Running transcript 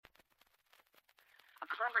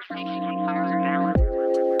Hey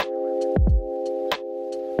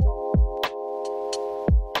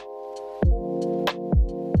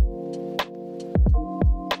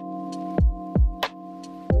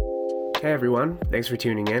everyone, thanks for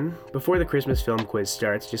tuning in. Before the Christmas film quiz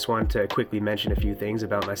starts, just want to quickly mention a few things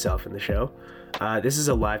about myself and the show. This is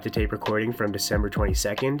a live-to-tape recording from December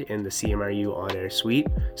 22nd in the CMRU on-air suite,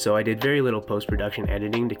 so I did very little post-production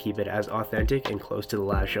editing to keep it as authentic and close to the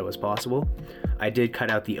live show as possible. I did cut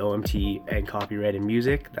out the OMT and copyrighted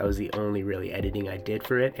music. That was the only really editing I did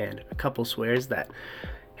for it, and a couple swears that,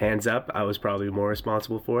 hands up, I was probably more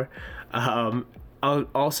responsible for.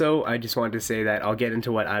 I just wanted to say that I'll get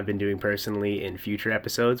into what I've been doing personally in future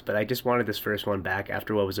episodes, but I just wanted this first one back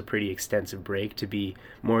after what was a pretty extensive break to be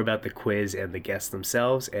more about the quiz and the guests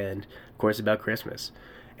themselves, and of course about Christmas.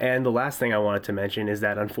 And the last thing I wanted to mention is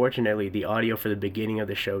that unfortunately the audio for the beginning of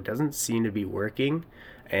the show doesn't seem to be working,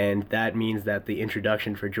 and that means that the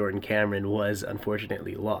introduction for Jordan Cameron was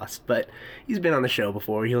unfortunately lost. But he's been on the show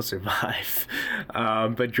before, he'll survive.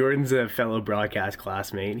 But Jordan's a fellow broadcast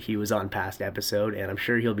classmate. He was on past episode, and I'm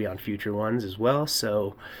sure he'll be on future ones as well,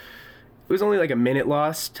 so it was only like a minute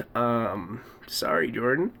lost. Sorry,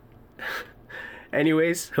 Jordan.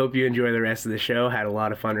 Anyways, hope you enjoy the rest of the show. Had a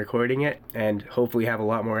lot of fun recording it, and hopefully have a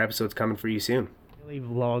lot more episodes coming for you soon. Really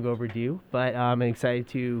long overdue, but I'm excited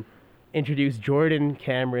to introduce Jordan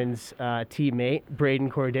Cameron's teammate,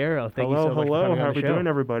 Braden Cordero. Thank you so much for coming on the show. How are we doing,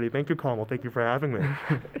 everybody? Thank you, Kamal. Thank you for having me.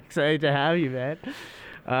 Excited to have you, man.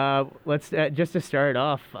 Let's just to start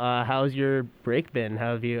off. How's your break been?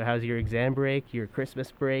 How's your exam break? Your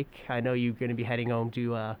Christmas break? I know you're going to be heading home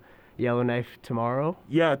to Yellowknife tomorrow.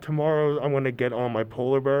 Yeah, tomorrow I'm going to get on my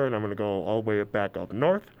polar bear and I'm going to go all the way back up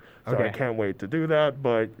north. So okay. I can't wait to do that.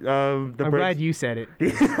 But I'm glad you said it.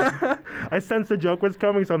 I sensed the joke was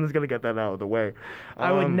coming, so I'm just going to get that out of the way.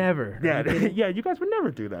 I would never. Yeah, yeah, you guys would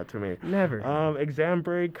never do that to me. Never. Exam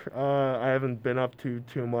break, I haven't been up to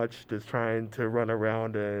too much, just trying to run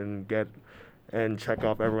around and check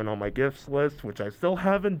off everyone on my gifts list, which I still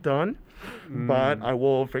haven't done. But I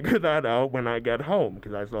will figure that out when I get home,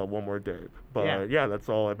 because I still have one more day. But yeah, that's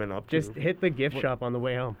all I've been up to. Just hit the gift shop on the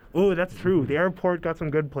way home. Oh, that's true. The airport got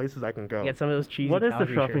some good places I can go. Get some of those cheesy What is the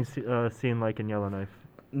Calgary shopping scene like in Yellowknife?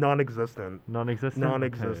 Non-existent. Non-existent?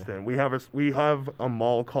 Okay. We have a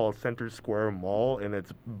mall called Center Square Mall, and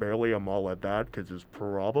it's barely a mall at that, because there's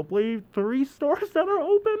probably 3 stores that are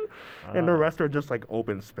open, and the rest are just like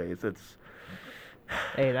open space. It's...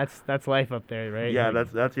 Hey, that's life up there, right? Yeah,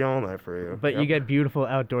 that's Yellowknife for you. But you get beautiful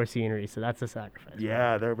outdoor scenery, so that's a sacrifice.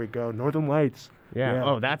 Yeah, there we go. Northern Lights. Yeah.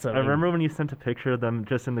 Oh, that's I remember when you sent a picture of them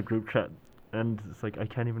just in the group chat, and it's like, I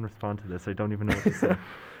can't even respond to this. I don't even know what to say.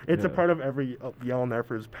 It's a part of every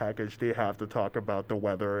Yellowknifer's package. They have to talk about the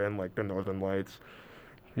weather and like the Northern Lights.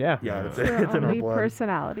 Yeah. Yeah, it's in our blood.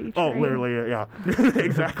 Personality trait. Oh, literally, yeah.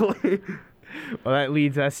 Exactly. Well, that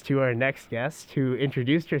leads us to our next guest, who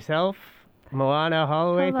introduced herself. Moana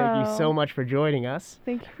Holloway, Hello. Thank you so much for joining us.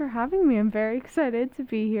 Thank you for having me. I'm very excited to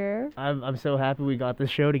be here. I'm so happy we got this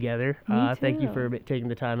show together. Me too. Thank you for taking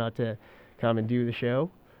the time out to come and do the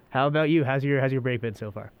show. How about you? How's your break been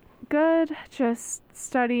so far? Good. Just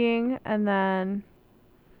studying and then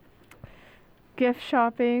gift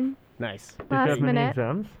shopping. Nice. Did you have many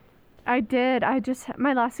exams? I did.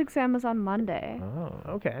 My last exam was on Monday. Oh,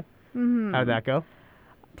 okay. Mm-hmm. How'd that go?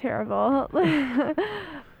 Terrible.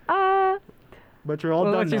 But you're all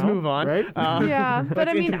done let's now, just move on. Right? Yeah, but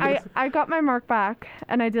I mean, I got my mark back,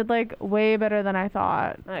 and I did like way better than I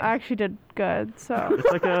thought. Nice. I actually did good, so.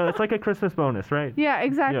 It's like a Christmas bonus, right? Yeah,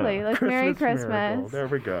 exactly. Yeah. Like Merry Miracle. Christmas. There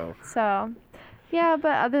we go. So, yeah,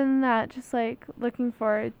 but other than that, just like looking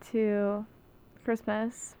forward to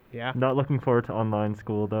Christmas. Yeah. Not looking forward to online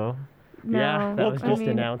school, though. No, Yeah, that was I just mean,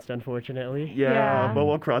 announced, unfortunately. Yeah. But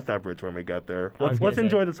we'll cross that bridge when we get there. I was Let's gonna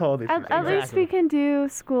enjoy this holiday season. At least we can do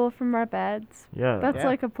school from our beds. Yeah. That's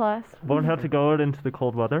like a plus. Won't have to go out into the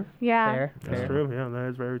cold weather. Yeah. Fair. That's true. Yeah, that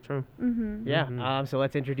is very true. Mm-hmm. Yeah. So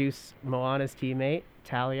let's introduce Moana's teammate,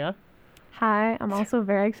 Talia. Hi, I'm also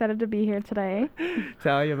very excited to be here today.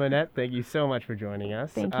 Talia Monette, thank you so much for joining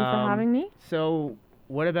us. Thank you for having me. So,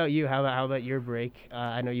 what about you? How about your break?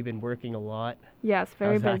 I know you've been working a lot. Yes,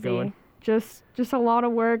 very How's that busy. going? Just a lot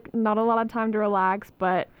of work, not a lot of time to relax,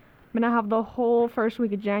 but I'm gonna have the whole first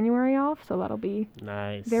week of January off, so that'll be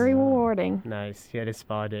Nice. very rewarding. Nice. You had a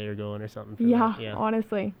spa day or going or something for Yeah, that.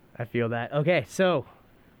 honestly. I feel that. Okay, so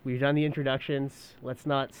we've done the introductions. Let's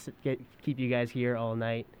not keep you guys here all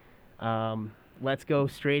night. Let's go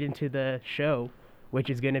straight into the show,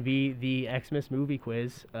 which is going to be the Xmas movie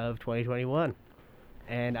quiz of 2021.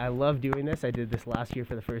 And I love doing this. I did this last year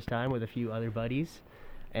for the first time with a few other buddies.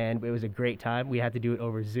 and it was a great time. We had to do it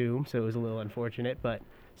over Zoom, so it was a little unfortunate, but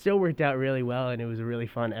still worked out really well, and it was a really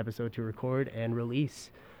fun episode to record and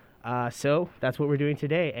release. So that's what we're doing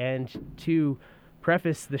today. And to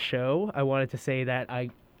preface the show, I wanted to say that I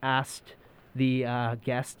asked the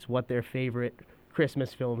guests what their favorite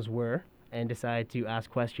Christmas films were and decided to ask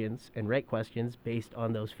questions and write questions based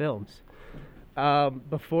on those films.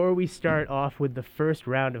 Before we start off with the first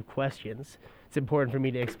round of questions, it's important for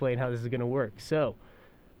me to explain how this is going to work. So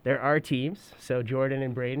there are teams. So Jordan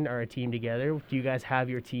and Braden are a team together. Do you guys have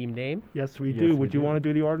your team name? Yes, we Yes, do. we Would you do. want to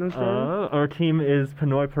do the ordinance, Jordan? Our team is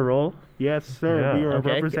Pinoy Parole. Yes, sir. Yeah. We are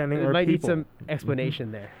Okay. representing It our might people. need some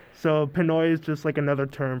explanation there. So Pinoy is just like another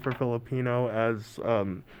term for Filipino, as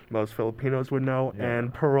most Filipinos would know, Yeah.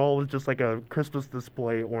 and parole is just like a Christmas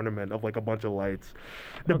display ornament of like a bunch of lights.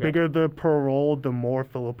 The Okay. bigger the parole, the more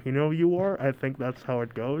Filipino you are. I think that's how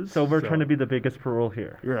it goes. So we're trying to be the biggest parole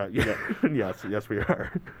here. Yeah, yes, we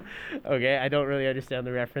are. Okay, I don't really understand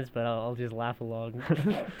the reference, but I'll just laugh along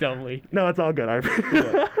dumbly. No, it's all good.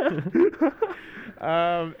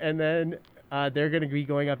 And then they're going to be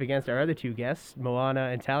going up against our other two guests, Moana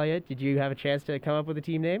and Talia. Did you have a chance to come up with a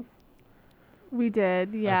team name? We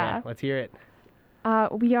did, yeah. Okay, let's hear it.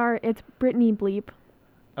 It's Britney Bleep.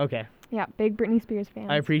 Okay, Yeah, big Britney Spears fans.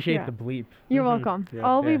 I appreciate Yeah. the bleep. You're Mhm. welcome. Yeah.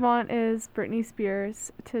 All we Yeah. want is Britney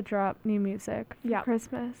Spears to drop new music for Yep.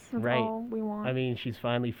 Christmas. That's Right. all we want. I mean, she's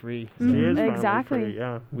finally free. She is finally Exactly. free,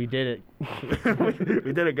 yeah. We did it.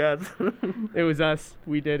 we did it, guys. It was us.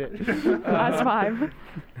 We did it. Us five.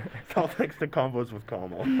 It's all thanks to Combos with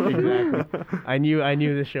Como. Exactly. I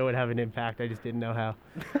knew the show would have an impact. I just didn't know how.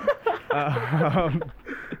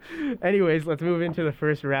 Anyways, let's move into the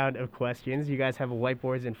first round of questions. You guys have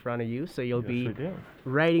whiteboards in front of you, so you'll Yes, be we do.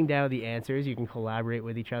 writing down the answers. You can collaborate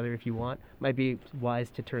with each other if you want. Might be wise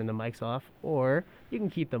to turn the mics off, or you can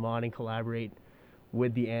keep them on and collaborate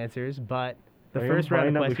with the answers. But the Are you first round implying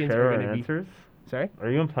of that we questions share are our going to be. answers? Sorry, Are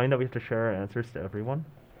you implying that we have to share our answers to everyone?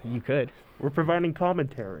 you could. We're providing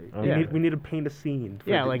commentary. Okay. We need to paint a scene.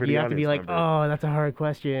 Yeah, the, like for you the have to be like, audience member. oh, that's a hard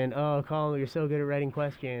question. Oh, Colin, you're so good at writing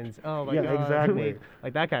questions. Oh my Yeah, god, exactly.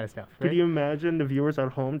 like that kind of stuff. Could Right? you imagine the viewers at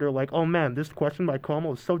home? They're like, oh man, this question by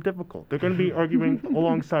Como is so difficult. They're going to be arguing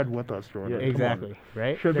alongside with us, Jordan. Yeah, Come on. Exactly.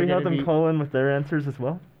 Right? Should They're we have gonna them be- call in with their answers as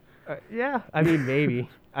well? Yeah, I mean maybe.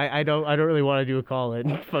 I don't really want to do a call in.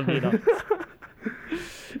 If I'm being honest.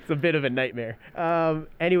 It's a bit of a nightmare.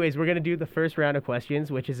 Anyways, we're gonna do the first round of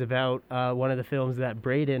questions, which is about one of the films that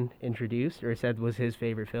Braden introduced or said was his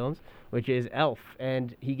favorite films, which is Elf,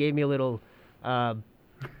 and he gave me a little,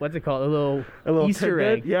 what's it called? A little Easter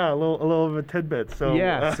tidbit? egg. Yeah, a little of a tidbit. So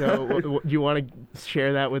Yeah. So do you want to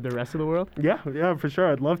share that with the rest of the world? Yeah, for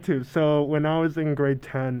sure. I'd love to. So when I was in grade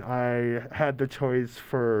 10, I had the choice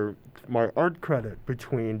for my art credit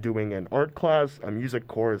between doing an art class, a music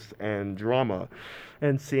course, and drama.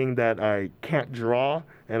 And seeing that I can't draw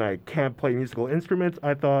and I can't play musical instruments,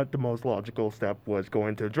 I thought the most logical step was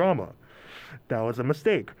going to drama. That was a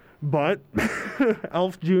mistake. But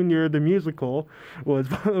Elf Jr. the musical was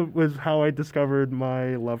how I discovered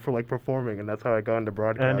my love for like performing, and that's how I got into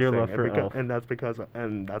broadcasting. And your love for because, Elf.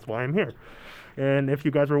 and that's why I'm here. And if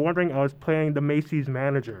you guys were wondering, I was playing the Macy's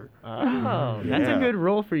manager. Oh, that's a Yeah. good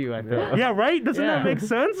role for you, I think. Yeah, right? Doesn't Yeah. that make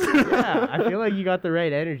sense? Yeah, I feel like you got the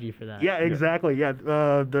right energy for that. Yeah, exactly. Yeah,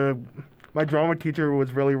 my drama teacher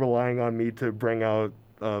was really relying on me to bring out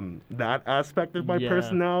that aspect of my Yeah.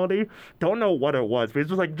 personality. Don't know what it was, but it's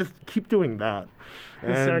just like, just keep doing that.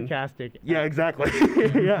 It's And- sarcastic. Yeah, exactly.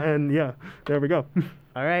 yeah, there we go.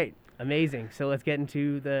 All right, amazing. So let's get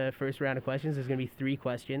into the first round of questions. There's going to be 3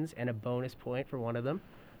 questions and a bonus point for one of them.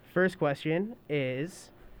 First question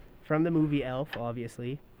is from the movie Elf,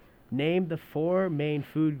 obviously. Name the 4 main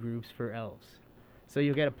food groups for elves. So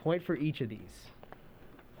you'll get a point for each of these.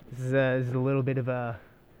 This is a little bit of a,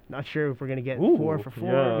 not sure if we're going to get 4 for 4.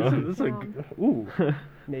 yeah. This is ooh.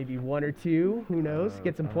 Maybe 1 or 2, who knows?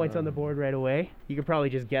 Get some points on the board right away. You could probably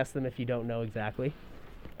just guess them if you don't know exactly.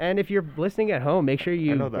 And if you're listening at home, make sure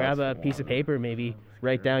you know grab a that's piece of paper, maybe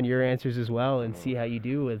write down your answers as well, and see how you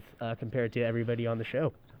do with compared to everybody on the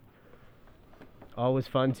show. Always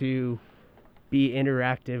fun to be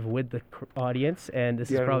interactive with the audience, and this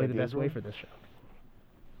Do you is have probably any the best ideas, way Will? for this show.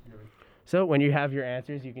 So when you have your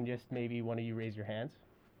answers, you can just maybe one of you raise your hands.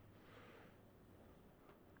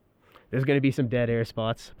 There's going to be some dead air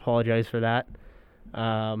spots. Apologize for that.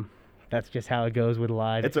 That's just how it goes with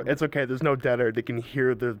live. It's okay. There's no dead air. They can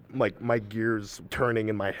hear the my gears turning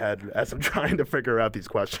in my head as I'm trying to figure out these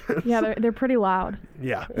questions. Yeah, they're pretty loud.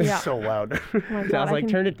 Yeah, it's Yeah. so loud. Oh my God, Sounds I like can,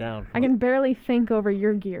 turn it down. I can barely think over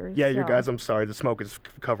your gears. Yeah, you so. guys, I'm sorry. The smoke is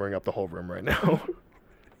covering up the whole room right now.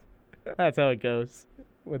 That's how it goes.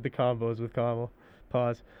 with the combos with Kamal.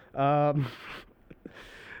 Pause.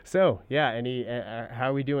 So yeah, how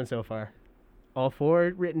are we doing so far? All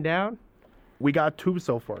 4 written down? We got 2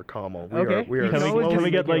 so far, Kamal. Okay. We are Can we- slowly Can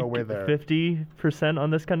we get making like our way there. 50%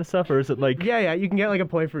 on this kind of stuff, or is it like? Yeah, you can get like a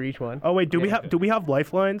point for each one. Oh wait, do we Yeah. have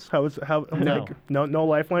lifelines? How No. no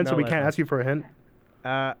lifelines, No so we can't lifelines. ask you for a hint.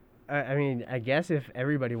 I mean, I guess if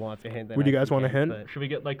everybody wants a hint, then Would you I guys can, want a hint? but- Should we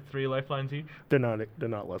get like 3 lifelines each? They're not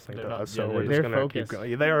listening They're to not- us, so yeah, we're they're just gonna keep focused.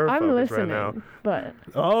 going. They are I'm focused listening, right now. but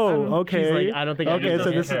Oh, okay. She's like, I don't think I Okay, just so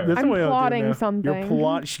don't this care. this is I'm what I'll do plotting now. something.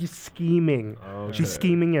 You're She's scheming. Okay. She's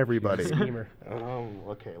scheming everybody. Schemer.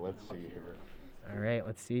 Okay. Let's see here. All right,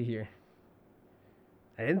 let's see here.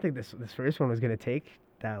 I didn't think this first one was gonna take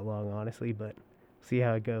that long, honestly, but see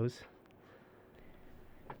how it goes.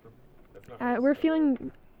 we're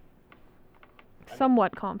feeling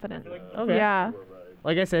somewhat confident. Okay. Yeah.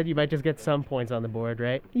 Like I said, you might just get some points on the board,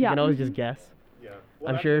 right? You Yeah. can always just guess. Yeah.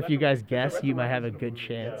 I'm sure if you guys guess, you might have a good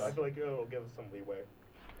chance. feel like it'll give us some leeway.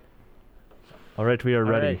 All right, we are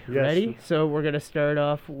All ready. right, Yes. ready? So we're gonna start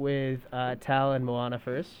off with Tal and Moana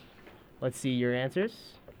first. Let's see your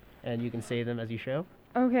answers, and you can say them as you show.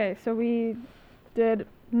 Okay, so we did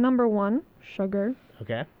number 1, sugar.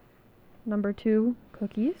 Okay. Number 2,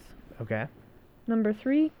 cookies. Okay. Number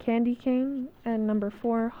 3, candy cane. And number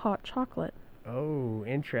 4, hot chocolate. Oh,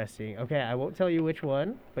 interesting. Okay, I won't tell you which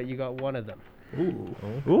one, but you got one of them.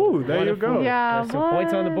 Ooh, there One you of go. four. Yeah, There's some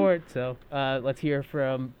points on the what? board. So let's hear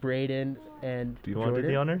from Braden and Do you want to do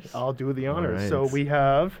Jordan. the honors? I'll do the honors. Alright. So we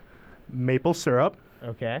have maple syrup,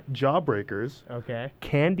 Okay. jawbreakers, Okay.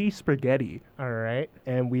 candy spaghetti, All right.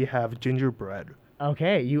 and we have gingerbread.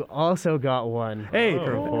 Okay, you also got one. Hey,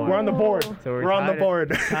 for four. we're on the board. So we're on the tied-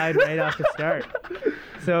 board. Tied right off the start.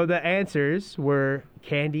 So the answers were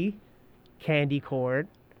candy, candy corn.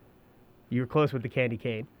 You were close with the candy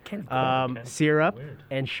cane. Syrup Weird.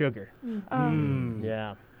 and sugar. Mm.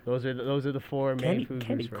 Yeah, those are the 4 main Candy, food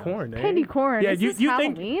candy groups for us. corn, eh? Candy corn. Yeah, Is you this you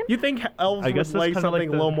Halloween? think you think elves I guess would that's like kinda like something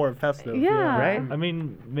a the- little more festive? Yeah. Right? I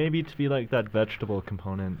mean, maybe to be like that vegetable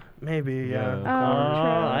component. Maybe, yeah. Yeah. Oh, true.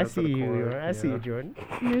 I That's see the you. corn, I see yeah. you, Jordan.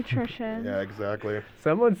 Nutrition. Yeah, exactly.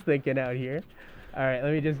 Someone's thinking out here. All right,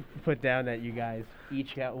 let me just put down that you guys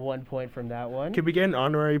each got 1 point from that one. Can we get an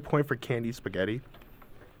honorary point for candy spaghetti?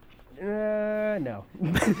 No. I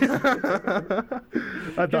Because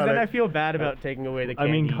thought then I I, feel bad about taking away the I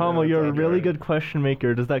candy. mean, Kamal, it's you're a okay. really good question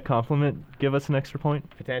maker. Does that compliment give us an extra point?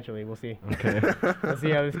 Potentially, we'll see. Okay. We'll see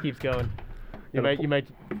how this keeps going. You might. Your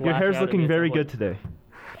flash hair's out at looking me at very some good point. today.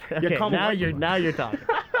 Okay, Kamal, now you're talking.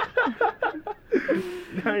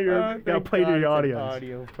 now you're Thank gonna play to God the it's an audience.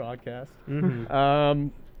 audio podcast.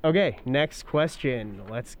 Mhm. Okay, next question.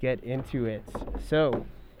 Let's get into it. So,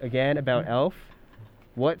 again, about Elf.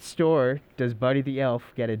 What store does Buddy the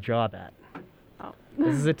Elf get a job at? Oh.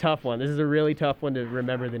 This is a tough one. This is a really tough one to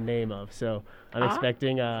remember the name of. So, I'm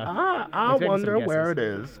expecting I expecting some wonder where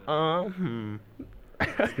guesses. it is.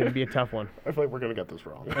 It's going to be a tough one. I feel like we're gonna get this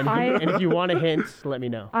wrong. And if you want a hint, let me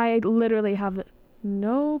know. I literally have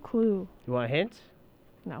no clue. You want a hint?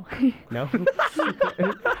 No. No?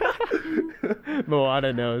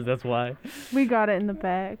 Moana knows, that's why. We got it in the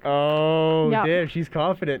bag. Oh, Yep. damn, she's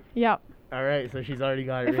confident. Yep. All right, so she's already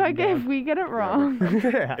got it If we get it wrong,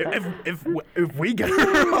 if we get it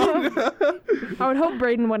wrong. I would hope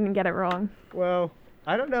Braden wouldn't get it wrong. Well,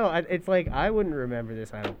 I don't know. It's like I wouldn't remember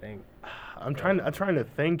this, I don't think. I'm trying to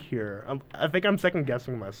think here. I think I'm second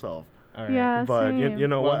guessing myself. All right. yeah, But you same.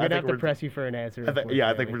 know Well, what? I'm I going to think have to we're press you for an answer. I think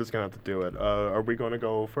unfortunately. we're just gonna have to do it. Are we gonna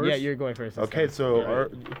go first? Yeah, you're going first. this Okay, time. so All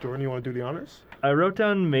right. Jordan, you want to do the honors? I wrote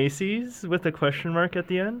down Macy's with a question mark at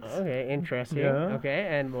the end. Okay, interesting. Yeah. Okay,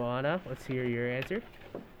 and Moana, let's hear your answer.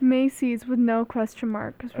 Macy's with no question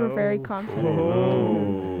mark because we're very Oh. confident.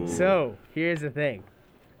 Oh. So, here's the thing.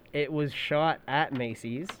 It was shot at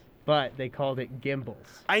Macy's, but they called it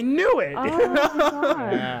Gimbals. I knew it. Oh my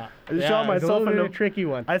god. Yeah. I just It shot was a myself little bit into of a tricky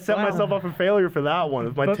one. I set Wow. myself up for failure for that one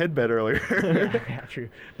with my But- tidbit earlier. Yeah, true.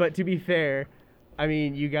 But to be fair, I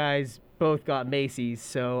mean, you guys both got Macy's,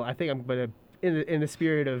 so I think I'm gonna, in the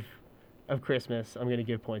spirit of Christmas, I'm gonna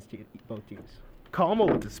give points to both teams. Calma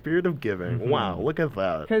with the spirit of giving. Wow, look at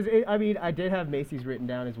that. Because I mean, I did have Macy's written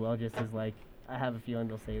down as well, just as like I have a feeling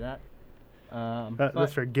they'll say that. That's But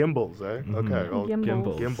for gimbals, eh? Okay. Well,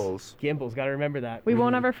 Gimbals. Gimbals. Gimbals, gotta remember that. We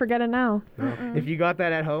won't ever forget it now. If you got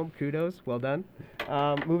that at home, kudos, well done.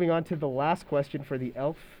 Moving on to the last question for the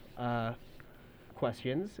elf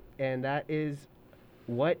questions, and that is,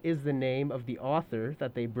 what is the name of the author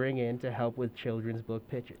that they bring in to help with children's book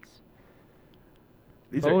pitches?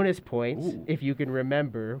 These are- Bonus points Ooh. if you can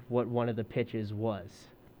remember what one of the pitches was.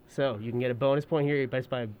 So you can get a bonus point here just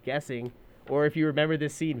by guessing, or if you remember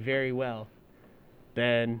this scene very well,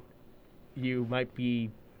 then you might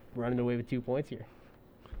be running away with 2 points here.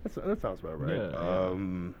 That sounds about right. Yeah.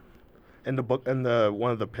 In the book, in the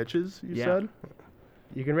one of the pitches you Yeah. said.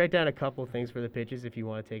 You can write down a couple things for the pitches if you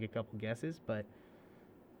want to take a couple guesses, but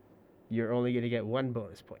you're only going to get 1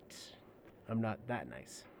 bonus point. I'm not that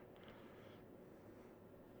nice.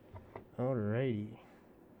 Alrighty.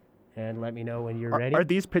 And let me know when you're ready. Are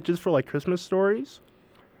these pitches for like Christmas stories?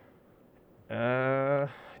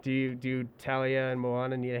 Do Talia and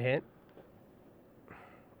Moana need a hint?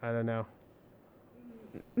 I don't know.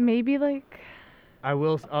 Maybe like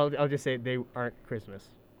I'll just say they aren't Christmas.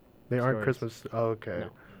 They aren't Stories. Christmas. Oh, okay.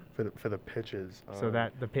 No. For the pitches. So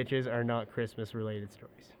that the pitches are not Christmas related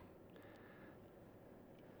stories.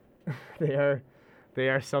 they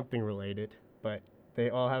are something related, but they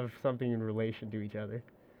all have something in relation to each other.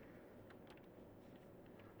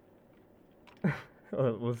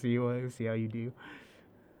 We'll see how you do.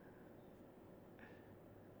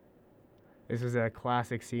 This was a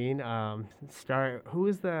classic scene. Who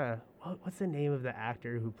is what's the name of the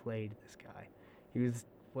actor who played this guy?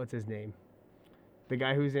 What's his name? The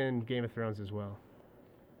guy who's in Game of Thrones as well.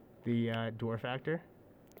 The dwarf actor?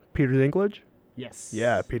 Peter Dinklage. Yes.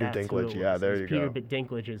 Yeah, Peter that's who Dinklage. it Yeah, was. there It was you Peter go.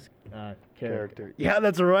 Dinklage's character. Yeah,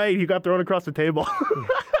 that's right. He got thrown across the table.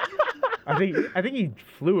 I think he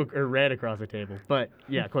flew or ran across the table, but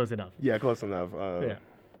yeah, close enough. Yeah, close enough. Yeah.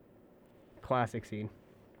 Classic scene.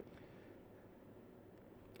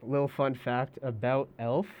 Little fun fact about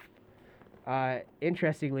Elf.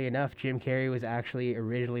 Interestingly enough, Jim Carrey was actually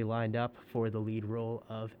originally lined up for the lead role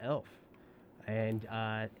of Elf, and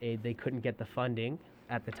they couldn't get the funding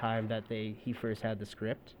at the time that he first had the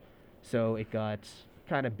script, so it got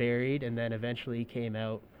kind of buried, and then eventually came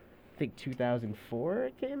out. I think 2004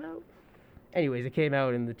 it came out. Anyways, it came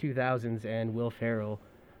out in the 2000s, and Will Ferrell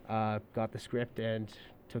got the script and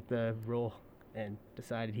took the role and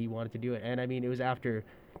decided he wanted to do it. And I mean, it was after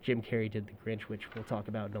Jim Carrey did The Grinch, which we'll talk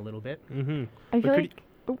about in a little bit. Mm-hmm. I feel could like.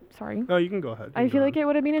 Oh, sorry. Oh, you can go ahead. I feel like it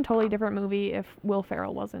would have been a totally different movie if Will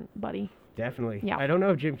Ferrell wasn't Buddy. Definitely. Yeah. I don't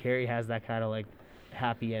know if Jim Carrey has that kind of like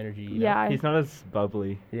happy energy. You know? Yeah. He's not as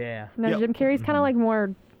bubbly. Yeah. No, Yep. Jim Carrey's kind of like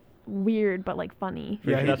more weird, but like funny.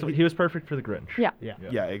 Yeah, He was perfect for the Grinch. Yeah. Yeah.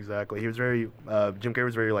 Yeah, exactly. He was very Jim Carrey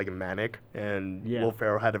was very like manic, and Yeah. Will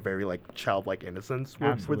Ferrell had a very like childlike innocence with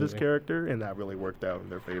his Absolutely. character, and that really worked out in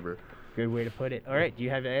their favor. Good way to put it. All right. Do you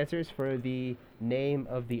have answers for the name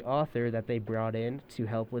of the author that they brought in to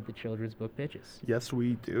help with the children's book pitches? Yes,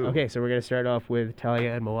 we do. Okay, so we're going to start off with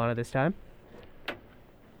Talia and Moana this time.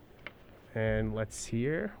 And let's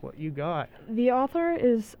hear what you got. The author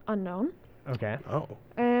is unknown, Okay. Oh,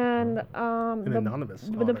 and an anonymous.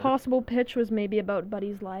 the author. possible pitch was maybe about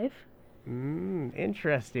Buddy's life.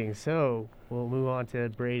 Interesting. So we'll move on to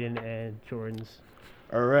Braden and Jordan's.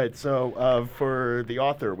 All right, so for the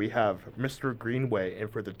author, we have Mr. Greenway,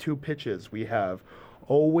 and for the two pitches, we have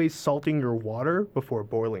always salting your water before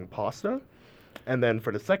boiling pasta. And then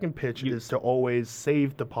for the second pitch is to always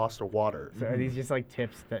save the pasta water. So are these just like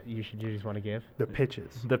tips that you just want to give? The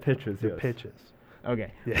pitches. The pitches. The yes. pitches.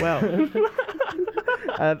 Okay. Yeah. Well,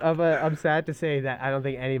 I'm sad to say that I don't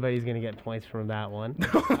think anybody's going to get points from that one.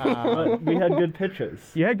 We had good pitches.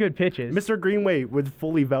 You had good pitches. Mr. Greenway would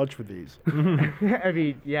fully vouch for these. I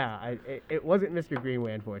mean, yeah, it wasn't Mr.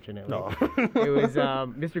 Greenway, unfortunately. No. It was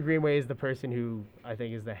Mr. Greenway is the person who I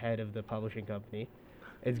think is the head of the publishing company.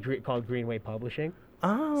 It's called Greenway Publishing.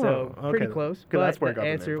 Oh, So pretty okay. close. Good, But that's where I the got the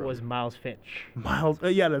name answer from. was Miles Finch. Miles.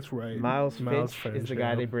 Yeah, that's right. Miles Finch is the guy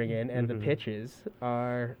yeah. they bring in, and the pitches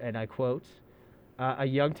are, and I quote, a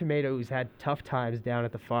young tomato who's had tough times down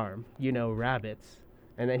at the farm, rabbits.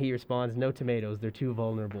 And then he responds, no tomatoes, they're too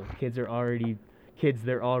vulnerable. They're already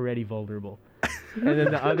vulnerable. And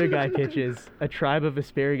then the other guy pitches a tribe of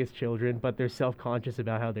asparagus children, but they're self-conscious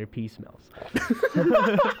about how their pee smells.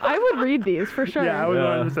 I would read these for sure. Yeah, I would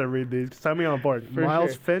Yeah. 100% read these. Sign me on board. For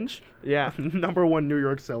Miles sure. Finch, Yeah. #1 New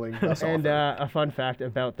York selling best And author. a fun fact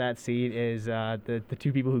about that scene is the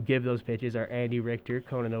two people who give those pitches are Andy Richter,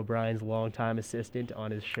 Conan O'Brien's longtime assistant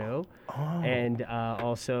on his show, and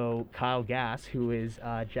also Kyle Gass, who is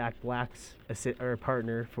Jack Black's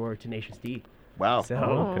partner for Tenacious D. Wow. So,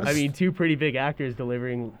 Oh. I mean, two pretty big actors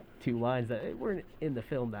delivering two lines that weren't in the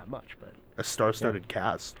film that much, but A star-studded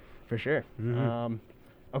cast. for sure.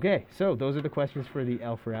 Okay, so those are the questions for the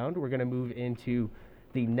Elf round. We're going to move into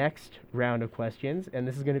the next round of questions, and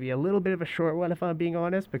this is going to be a little bit of a short one, if I'm being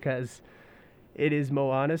honest, because it is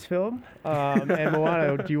Moana's film. And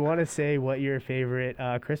Moana, do you want to say what your favorite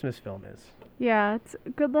Christmas film is? Yeah, it's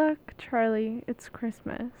Good Luck, Charlie. It's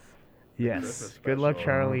Christmas. Yes. Christmas Good luck, special.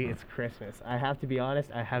 Charlie. It's Christmas. I have to be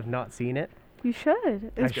honest, I have not seen it. You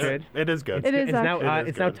should. I should. It is good. It is It's now actually- It is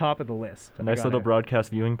it's now good. top of the list. A nice I got little it.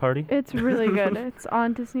 broadcast viewing party. It's really good. It's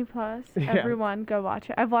on Disney Plus. Yeah. Everyone go watch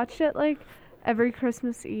it. I've watched it like every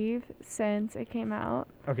Christmas Eve since it came out.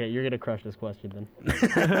 Okay, you're gonna crush this question then.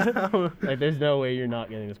 Like, there's no way you're not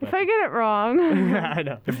getting this If I question. get it wrong, I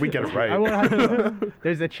know. If we get it right. I won't have to,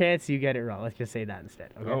 there's a chance you get it wrong. Let's just say that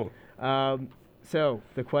instead. Okay? Oh. So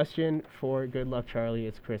the question for Good Luck Charlie,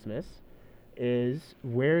 It's Christmas, is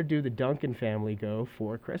where do the Duncan family go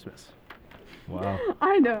for Christmas? Wow.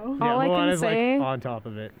 I know. Yeah, All I can Moana's, say, like, on top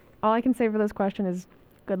of it. all I can say for this question is,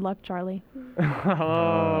 good luck, Charlie. Get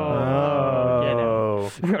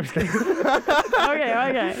out. No, I'm just kidding.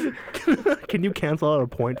 Okay. Can you cancel out a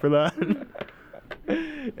point for that?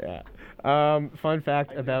 Yeah. Fun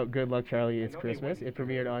fact about Good Luck Charlie, It's Christmas. It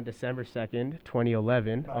premiered on December 2nd,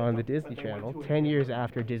 2011 on the Disney Channel, 10 years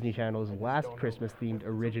after Disney Channel's last Christmas-themed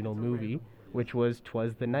original movie, which was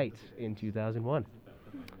 'Twas the Night in 2001.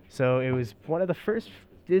 So it was one of the first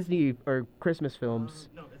Disney or Christmas films,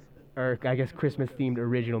 or I guess Christmas-themed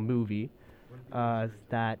original movie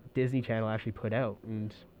that Disney Channel actually put out.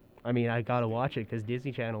 And I mean, I gotta watch it because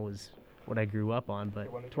Disney Channel was what I grew up on, but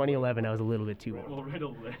 2011 I was a little bit too old,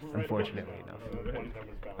 unfortunately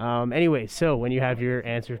enough. Anyway, so when you have your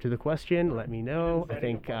answer to the question, let me know. I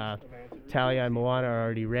think Talia and Moana are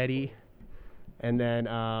already ready, and then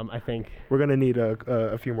I think We're gonna need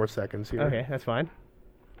a few more seconds here. okay, that's fine.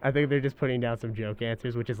 I think they're just putting down some joke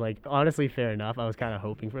answers, which is like honestly fair enough. I was kind of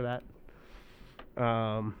hoping for that.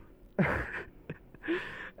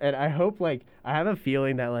 And I hope like I have a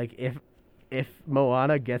feeling that like if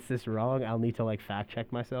Moana gets this wrong, I'll need to like fact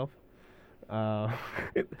check myself.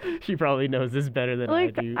 She probably knows this better than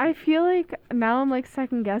like I do. I feel like now I'm like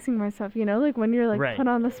second guessing myself. You know, like when you're like Right. put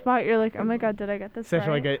on the spot, you're like, oh my god, did I get this Such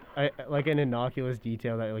right? like an innocuous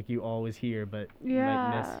detail that like you always hear, but you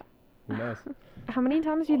might miss. Yeah. Who knows? How many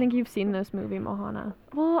times do you think you've seen this movie, Mohana?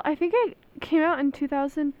 Well, I think it came out in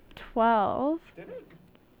 2012.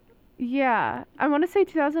 Yeah, I want to say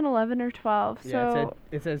 2011 or 12. Yeah, So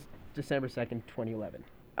it says December 2nd, 2011.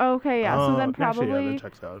 okay, yeah. So then Actually, yeah, probably that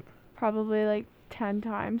checks out. probably like 10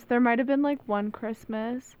 times. There might have been like one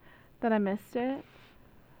Christmas that I missed it.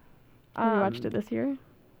 Have you watched it this year?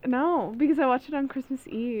 No, because I watched it on Christmas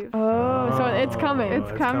Eve. Oh, so it's coming. It's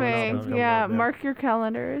it's coming. coming up, Yeah, yeah. mark your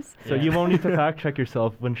calendars. So you won't need to fact check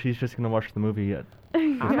yourself when she's just gonna watch the movie yet. I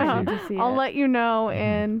have to see I'll it. let you know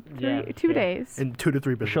in Yeah, 2 yeah. days. In 2 to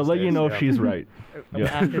 3 business She'll let you days, know yeah. if she's right. Yeah.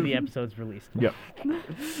 After the episode's released. Yep.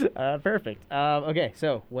 Perfect. Okay,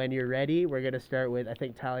 so when you're ready, we're gonna start with I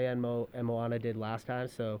think Talia and Moana did last time,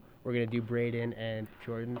 so we're gonna do Braden and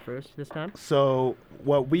Jordan first this time. So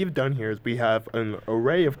what we've done here is we have an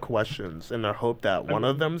array of questions in the hope that one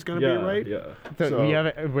of them's gonna be right. Yeah. So, we have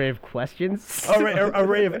a array of questions.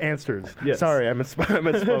 Array of answers. Yes. Sorry, I misspoken.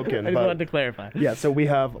 I just but wanted to clarify. yeah, so we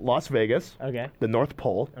have Las Vegas, Okay. the North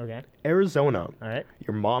Pole, Okay. Arizona, All right.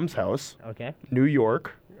 your mom's house, Okay. New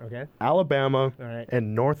York, Okay. Alabama, All right.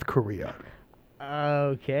 and North Korea.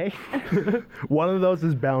 Okay. One of those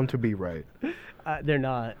is bound to be right. They're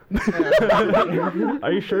not.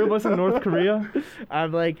 Are you sure it wasn't North Korea?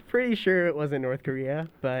 I'm like pretty sure it wasn't North Korea,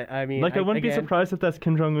 but I mean, Like, I wouldn't be again- surprised if that's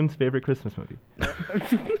Kim Jong Un's favorite Christmas movie.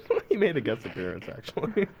 He made a guest appearance,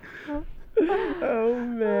 actually. Oh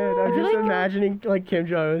man, I'm feel just like- imagining like Kim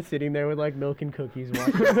Jong Un sitting there with like milk and cookies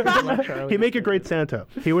watching. He'd make a great Santa.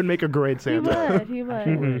 He would make a great He Santa. would. He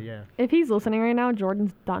would. Yeah. If he's listening right now,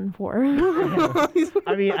 Jordan's done for. I mean, I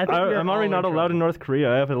think we're I'm already all not allowed in North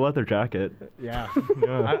Korea. I have a leather jacket. Yeah.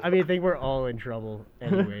 Yeah. I mean, I think we're all in trouble,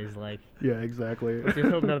 anyways. Like, Yeah, exactly. just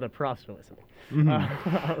hope none of the profs are listening.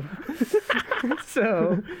 Mm-hmm.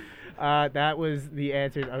 So, that was the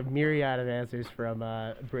answers, a myriad of answers from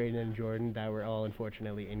Braden and Jordan that were all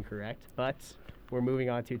unfortunately incorrect. But we're moving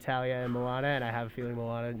on to Talia and Moana, and I have a feeling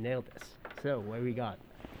Moana nailed this. So, what do we got?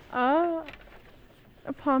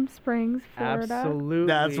 Palm Springs, Florida. Absolutely.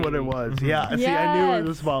 That's what it was. Yeah. See, I knew it was a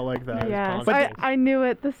Yes. spot like that. Yes, confident. I knew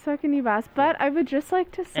it the second you asked, but I would just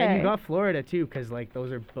like to say. And you got Florida too, because like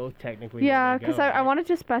those are both technically. yeah, because because I wanted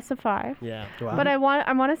to specify. Yeah. But I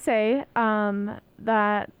want to say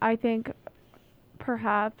that I think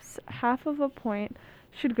perhaps half of a point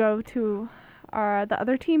should go to the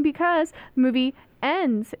other team because the movie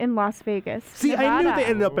ends in Las Vegas. See, I knew Nevada. they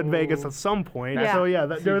ended up in Vegas at some point. Yeah. So yeah,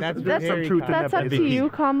 See, there's that's some very truth in That's that. up to MVP. you,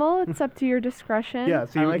 Kamal. It's up to your discretion. Yeah,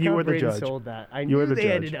 so I you, like you how were the Braden judge. sold that. I You knew were the they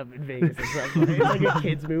judge. ended up in Vegas at some point. It's like a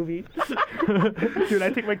kids movie. Dude,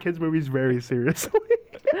 I take my kids' movies very seriously.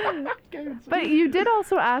 But you did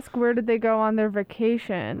also ask where did they go on their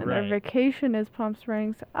vacation, and Right. their vacation is Palm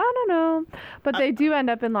Springs. I don't know, but they do end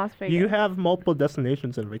up in Las Vegas. You have multiple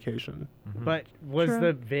destinations in vacation. But was True.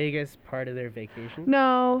 the Vegas part of their vacation?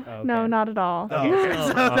 No, Oh, no, okay. not at all.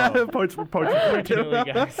 Points for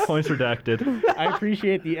Unfortunately, guys. Points redacted. I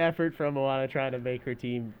appreciate the effort from Moana trying to make her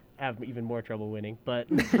team have even more trouble winning, but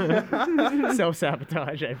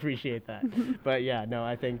self-sabotage, I appreciate that. But yeah, no,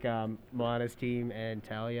 I think Moana's team and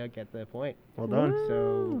Talia get the point. Well done.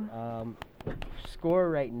 So score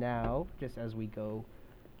right now, just as we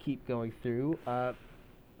keep going through.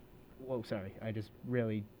 Whoa, sorry, I just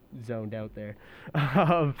really zoned out there.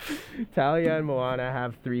 Talia and Moana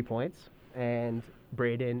have 3 points, and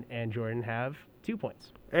Brayden and Jordan have 2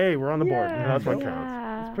 points. Hey, we're on the board. Yeah, That's what yeah.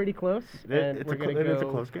 counts. It's pretty close. and It we're gonna is a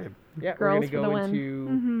go- close game. Yeah, Girls we're for going the to go win. into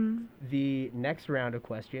Mm-hmm. the next round of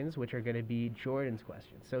questions, which are going to be Jordan's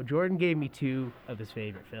questions. So Jordan gave me 2 of his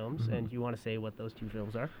favorite films, and you want to say what those 2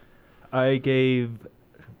 films are? I gave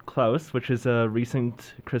Klaus, which is a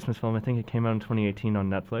recent Christmas film. I think it came out in 2018 on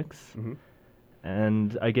Netflix. Mhm.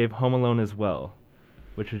 And I gave Home Alone as well,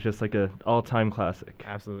 which is just like a all-time classic.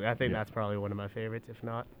 Absolutely. I think Yeah. that's probably one of my favorites, if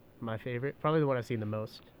not my favorite. Probably the one I've seen the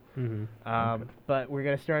most. Mm-hmm. But we're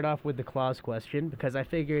going to start off with the Claus question because I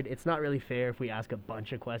figured it's not really fair if we ask a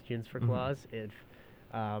bunch of questions for Claus if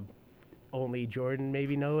only Jordan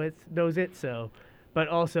maybe knows it. So, but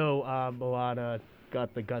also Moana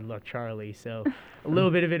got the Good Luck Charlie, so a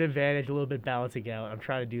little bit of an advantage, a little bit balancing out. I'm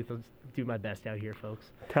trying to do my best out here,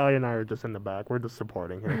 folks. Talia and I are just in the back. We're just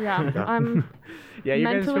supporting here. Yeah, I'm Yeah,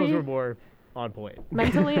 your guys' films Mentally- were more on point.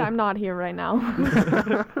 mentally I'm not here right now.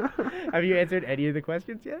 Have you answered any of the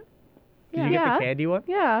questions yet? Did you get Yeah. the candy one?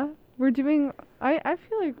 Yeah, we're doing. I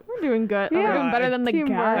feel like We're doing good. Yeah. We're doing better than the Teamwork.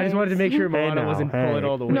 guys. I just wanted to make sure Hey Moana now, wasn't hey. pulling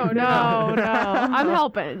all the weight. No, no, I'm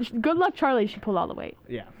helping. Good luck, Charlie. She pulled all the weight.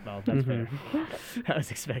 Yeah, well, that's fair. That was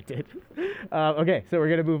expected. Okay, so we're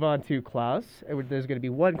going to move on to Klaus. There's going to be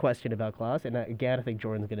one question about Klaus, and again, I think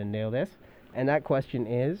Jordan's going to nail this. And that question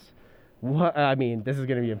is, this is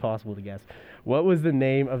going to be impossible to guess. What was the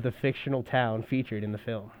name of the fictional town featured in the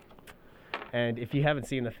film? And if you haven't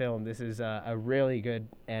seen the film, this is a really good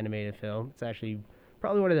animated film. It's actually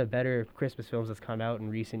probably one of the better Christmas films that's come out in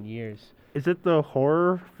recent years. Is it the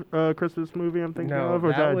horror Christmas movie I'm thinking No, of, or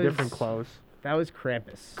is that that a was- different Klaus? That was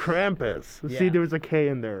Krampus. Krampus. Yeah. See, there was a K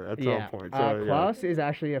in there at Yeah. some point. So, yeah. Klaus is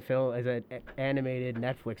actually a film, is an animated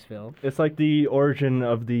Netflix film. It's like the origin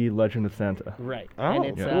of the Legend of Santa. Right. Oh, and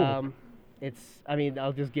it's cool.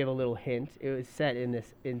 I'll just give a little hint. It was set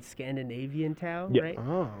in Scandinavian town, Yeah. right?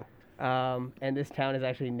 Oh. And this town is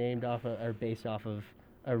actually named off or based off of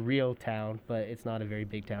a real town, but it's not a very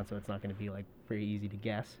big town, so it's not going to be like pretty easy to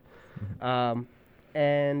guess.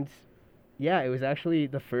 And yeah, it was actually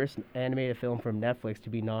the first animated film from Netflix to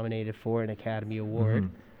be nominated for an Academy Award,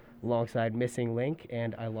 alongside Missing Link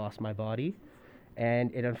and I Lost My Body,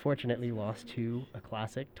 and it unfortunately lost to a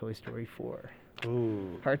classic, Toy Story 4.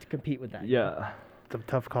 Ooh. Hard to compete with that. Yeah. It's a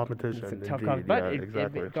tough competition. It's a tough indeed. but Yeah, it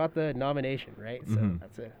exactly. got the nomination, right? So Mhm.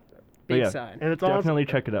 that's a But big yeah, sign. and it's Definitely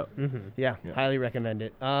check it out. Mm-hmm. Yeah, Yeah. highly recommend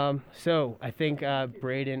it. So I think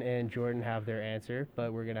Brayden and Jordan have their answer,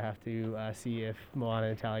 but we're gonna have to see if Moana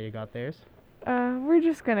and Talia got theirs. we're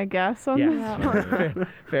just gonna guess on this.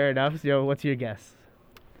 Fair enough. So what's your guess?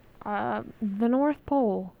 The North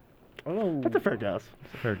Pole. Oh, That's a fair guess.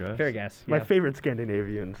 Fair guess. fair guess. My yeah. favorite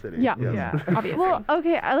Scandinavian city. Yeah. Yes. Yeah. Obviously. Well,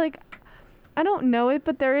 okay. I don't know it,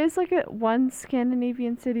 but there is like one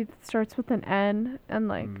Scandinavian city that starts with an N, and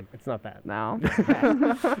like It's not bad. no.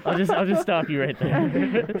 I'll just stop you right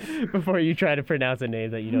there before you try to pronounce a name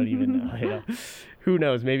that you don't even know. You know? Who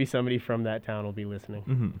knows? Maybe somebody from that town will be listening.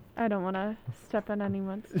 Mm-hmm. I don't want to step on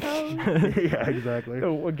anyone's toes. Yeah, exactly.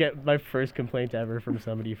 So we'll get my first complaint ever from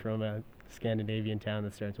somebody from a Scandinavian town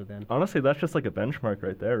that starts with N. Honestly, that's just like a benchmark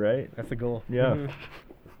right there, right? That's the goal. Yeah.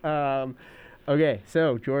 Okay,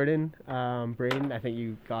 so Jordan, Brayden, I think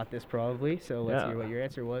you got this probably. So let's Yeah. hear what your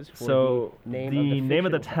answer was. For So the name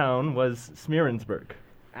of the fictional town was Smearensburg.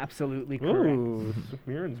 Absolutely correct. Ooh,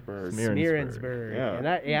 Smearensburg. Smearensburg. Yeah. And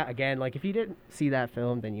that, again, like if you didn't see that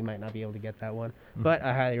film, then you might not be able to get that one. Mm-hmm. But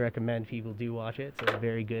I highly recommend people do watch it. It's a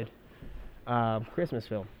very good Christmas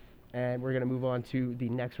film. And we're going to move on to the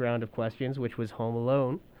next round of questions, which was Home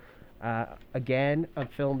Alone. Again, a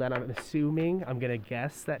film that I'm assuming, I'm going to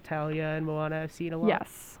guess that Talia and Moana have seen a lot.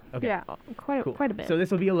 Yes. Okay. Yeah. Quite Cool. a bit. So this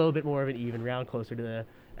will be a little bit more of an even round, closer to the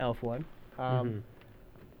Elf one.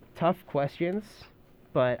 Tough questions,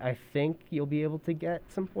 but I think you'll be able to get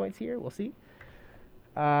some points here. We'll see.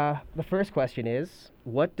 The first question is,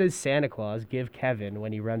 what does Santa Claus give Kevin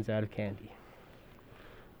when he runs out of candy?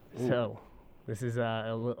 So, This is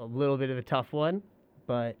a little bit of a tough one,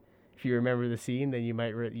 but if you remember the scene, then you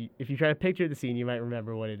might. If you try to picture the scene, you might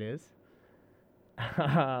remember what it is.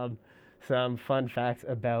 Some fun facts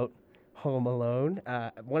about Home Alone.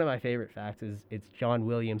 One of my favorite facts is it's John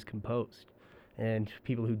Williams composed. And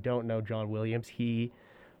people who don't know John Williams, he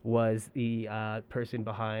was the person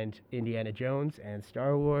behind Indiana Jones and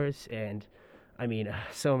Star Wars, and I mean,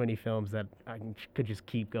 so many films that I could just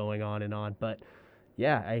keep going on and on. But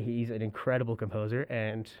yeah, he's an incredible composer,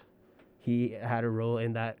 and he had a role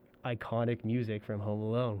in that iconic music from Home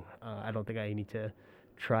Alone. I don't think I need to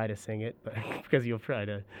try to sing it, but because you'll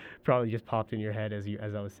probably just popped in your head as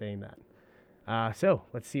I was saying that. So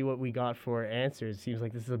let's see what we got for answers. Seems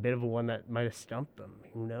like this is a bit of a one that might have stumped them.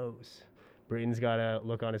 Who knows? Brayden's got a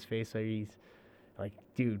look on his face where he's like,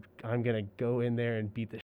 dude, I'm going to go in there and beat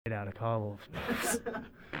the shit out of Kamal.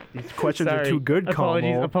 These questions are too good,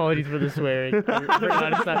 Kamal. Apologies for the swearing.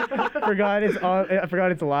 I forgot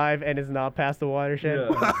it's live and it's not past the watershed.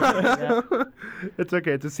 Yeah. It's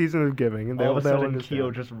okay. It's a season of giving. And All of a they'll sudden, understand.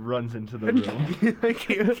 Keo just runs into the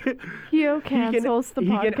room. Hugh cancels the he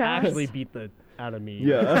podcast. can actually beat the out of me.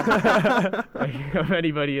 Yeah. Like, of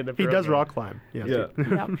anybody in the He does program. rock climb. Yes. Yeah.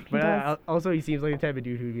 Yep, he But does. also, he seems like the type of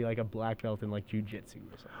dude who'd be like a black belt in like jujitsu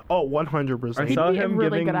or something. Oh, I 100%. saw be him really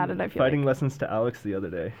giving good at it, I feel fighting like. lessons to Alex the other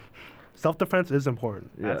day. Self-defense is important.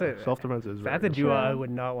 That's Yeah. a- Self-defense is very That's a important. duo I True. would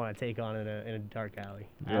not want to take on in a dark alley.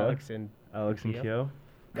 Yeah. Alex and Alex and Keo. Keo.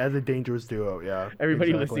 That's a dangerous duo, yeah.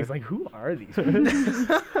 everybody exactly. listening's like, who are these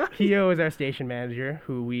people? Keo is our station manager,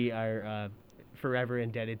 who we are forever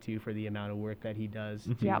indebted to for the amount of work that he does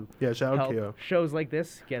to Yep. Yeah, shout out help Keo. shows like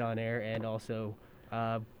this get on air and also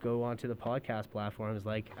go onto the podcast platforms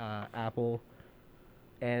like Apple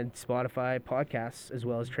and Spotify podcasts as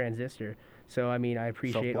well as Transistor. So, I mean, I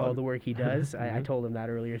appreciate all Self-plug. the work he does. I told him that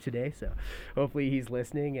earlier today, so hopefully he's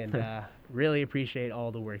listening and really appreciate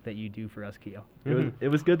all the work that you do for us, Keo. It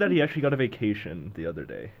was good that he actually got a vacation the other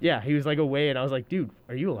day. Yeah, he was like away, and I was like, dude,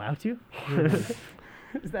 are you allowed to?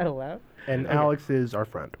 Is that allowed? And Okay. Alex is our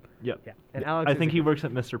friend. Yep. Yeah. And Alex I is think a- he works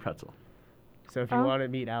at Mr. Pretzel. So if you Oh. want to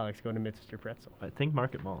meet Alex, go to Mr. Pretzel. I think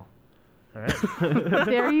Market Mall. All right.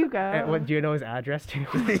 There you go. And what, do you know his address too?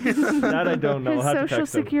 That I don't know. His I'll have to social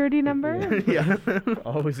text him. security number. Yeah.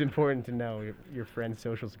 Always important to know your friend's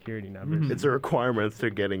social security numbers. It's a requirement to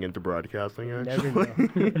getting into broadcasting, You actually. never know.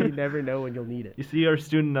 You never know when you'll need it. You see our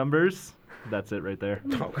student numbers? That's it right there.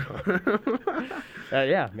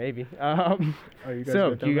 Yeah, maybe. you guys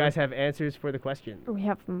So, good do you down guys have answers for the question? We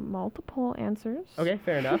have multiple answers. Okay,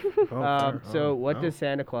 fair enough. fair. So, Oh, what wow. does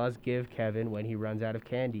Santa Claus give Kevin when he runs out of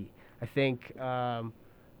candy? I think, Talia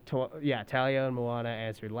and Moana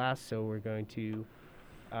answered last, so we're going to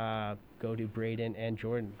go to Brayden and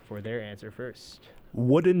Jordan for their answer first.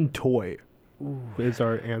 Wooden toy is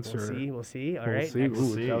our answer. We'll see. All We'll right. see. Next,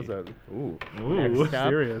 Ooh, see. that was a, ooh. next up,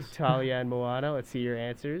 serious. Talia and Moana. Let's see your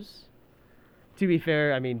answers. To be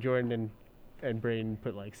fair, I mean, Jordan and Brayden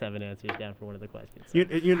put like 7 answers down for one of the questions.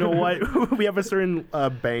 You know what? We have a certain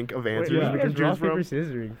bank of answers What we are you can guys choose rock, paper, from.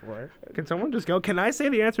 scissoring for? Can someone just go? Can I say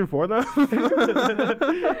the answer for them?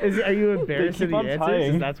 Are you embarrassed of keep the on answers?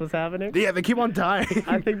 tying. Is that what's happening? Yeah, they keep on tying.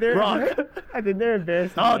 I think they're Rock. I think they're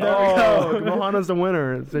embarrassed. Oh, of there the we go. Mohana's the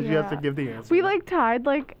winner, so you have to Yeah. give the answer. We like tied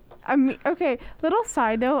like okay, little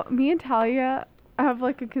side note, me and Talia have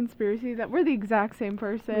like a conspiracy that we're the exact same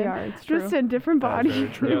person. We are, it's just true. in different That's bodies. very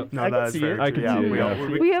true. Yeah. No, I can that's see very it. true. I can yeah, see it, we yeah. all,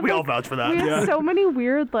 We have, we all like- vouch for that. We have so many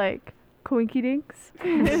weird like coinky dinks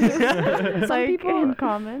like people- in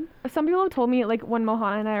common. Some people have told me like when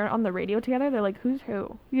Mohana and I are on the radio together, they're like, "Who's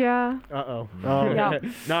who?" Yeah. Uh-oh. Oh, Yeah.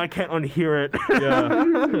 now I can't unhear it. Yeah.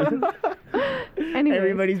 Anyways,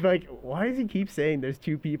 Everybody's like, why does he keep saying there's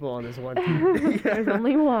 2 people on this one team? There's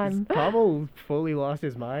only one. Pablo fully lost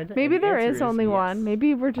his mind. maybe and the there answer is only yes. one.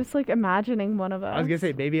 Maybe we're just like imagining one of us. I was gonna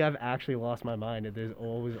say maybe I've actually lost my mind and there's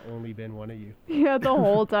always only been one of you. Yeah, the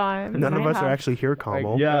whole time. None of I us are have- actually here,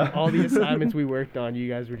 Kamal. Yeah. All the assignments we worked on, you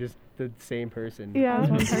guys were just the same person. Yeah.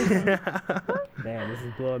 Man, this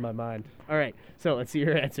is blowing my mind. All right, so let's see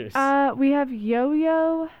your answers. We have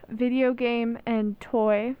yo-yo, video game, and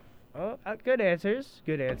toy. Good answers.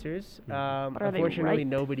 Good answers. But are they Unfortunately, right?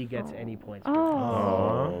 nobody gets Oh. any points. for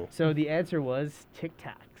Oh. that. So the answer was Tic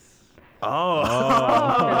Tacs.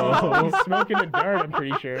 Oh. He's smoking a dart. I'm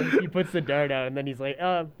pretty sure. He puts the dart out and then he's like,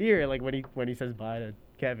 here. Like when he says bye to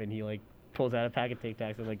Kevin, he like pulls out a pack of Tic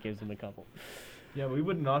Tacs and like gives him a couple. Yeah, we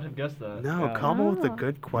would not have guessed that. No, Kamo with a Oh.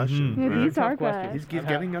 good question. Yeah, man. these are Tough question. good. He's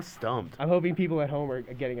getting us stumped. I'm hoping people at home are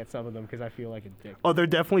getting at some of them because I feel like a dick. Oh, they're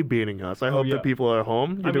definitely beating us. I hope yeah. the people at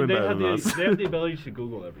home, you're doing they better have than us. they have the ability to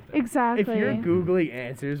Google everything. Exactly. If you're Googling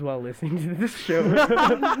answers while listening to this show,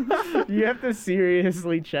 you have to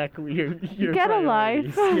seriously check your Get a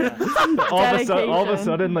life. priorities. Yeah. All of a Dedication.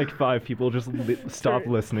 sudden, like 5 people just stop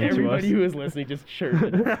listening to us. Everybody who is listening just chirp.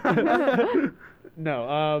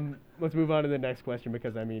 No, let's move on to the next question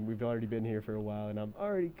because I mean we've already been here for a while and I'm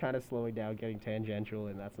already kind of slowing down, getting tangential,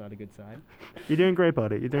 and that's not a good sign. You're doing great,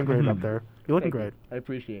 buddy. You're doing great up there. You're looking Thank you. great. I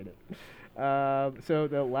appreciate it. So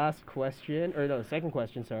the second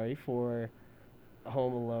question, sorry, for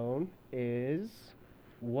Home Alone is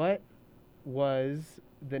what was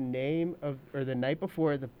the name of, or the night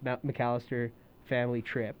before the McAllister family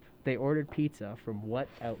trip, they ordered pizza from what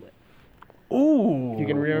outlet? Ooh. If you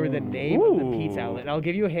can remember the name of the pizza outlet. I'll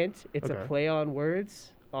give you a hint. It's a Okay. play on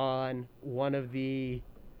words on one of the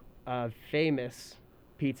famous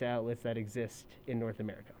pizza outlets that exist in North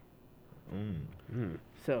America.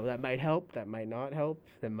 So that might help. That might not help.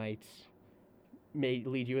 That may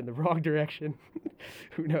lead you in the wrong direction.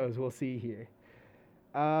 Who knows? We'll see here.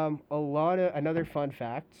 Another fun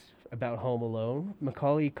fact about Home Alone: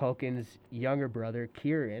 Macaulay Culkin's younger brother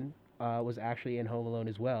Kieran was actually in Home Alone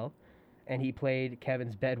as well, and he played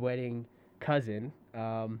Kevin's bedwetting cousin,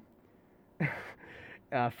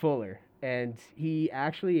 Fuller, and he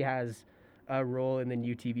actually has a role in the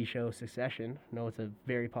new TV show Succession. No, it's a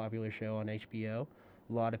very popular show on HBO.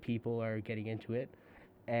 A lot of people are getting into it.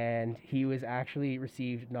 And he was actually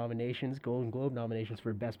received nominations, Golden Globe nominations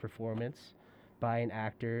for Best Performance by an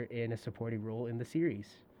actor in a supporting role in the series.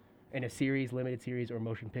 In a series, limited series, or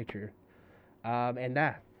motion picture. And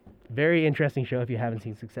that, very interesting show if you haven't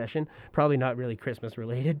seen Succession. Probably not really Christmas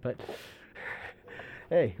related, but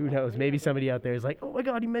hey, who knows? Maybe somebody out there is like, oh my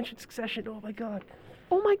god, you mentioned Succession, oh my god.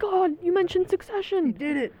 Oh my God, you mentioned He Succession.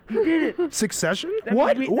 did it, he did it. Succession? That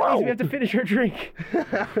What? means we Whoa. have to finish our drink.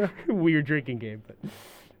 Weird drinking game. But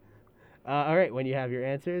all right, when you have your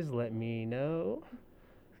answers, let me know.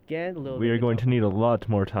 Again, a little We bit are of going a- to need a lot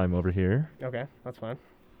more time over here. Okay, that's fine.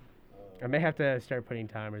 I may have to start putting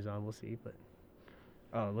timers on. We'll see. But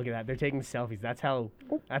oh, look at that! They're taking selfies. That's how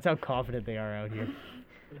confident they are out here.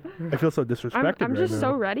 I feel so disrespected I'm right just now.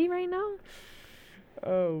 so ready right now.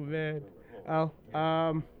 Oh man. Oh,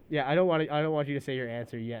 yeah. I don't want you to say your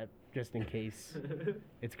answer yet, just in case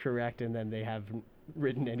it's correct, and then they haven't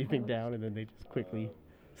written anything down, and then they just quickly,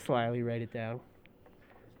 slyly write it down.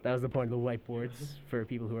 That was the point of the whiteboards for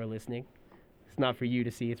people who are listening. It's not for you to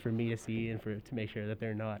see; it's for me to see, and to make sure that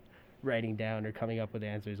they're not writing down or coming up with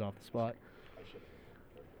answers off the spot.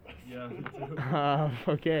 Yeah.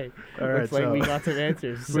 Okay. All right, Looks like we so- got some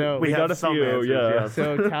answers. So we got have a some few, answers, yeah. yes.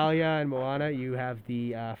 So Talia and Moana, you have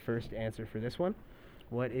the first answer for this one.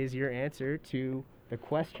 What is your answer to the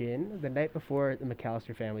question? The night before the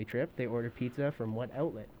McAllister family trip, they ordered pizza from what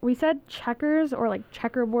outlet? We said checkers or like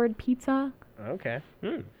checkerboard pizza. Okay.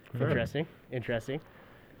 Fair. Interesting.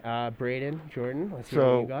 Braden, Jordan, let's hear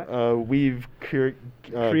what you got. So we've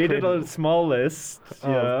Created a small list. of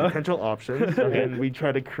Yeah. potential options, and we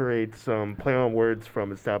try to create some play on words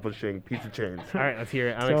from establishing pizza chains. All right, let's hear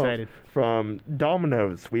it. I'm So, excited. From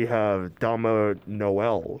Domino's, we have Domo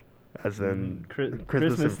Noel, as in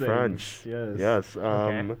Christmas in things, French. yes. Yes.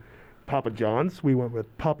 Okay. Papa John's, we went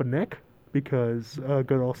with Papa Nick because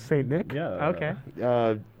good old Saint Nick. Yeah.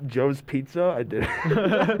 Okay. Joe's Pizza, I did.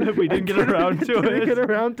 We didn't get around to Didn't it. get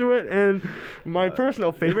around to it, and my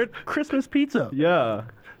personal favorite, Christmas pizza. Yeah.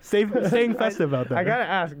 Staying festive out there. I gotta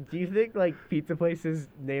ask, do you think like pizza places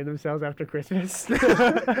name themselves after Christmas?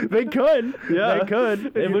 They could. Yeah. They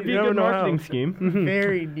could. It would be You a never good know how. marketing scheme.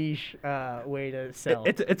 Very niche way to sell.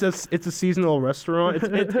 It's a seasonal restaurant.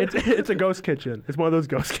 It's a ghost kitchen. It's one of those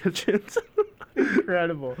ghost kitchens.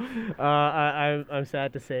 Incredible. I'm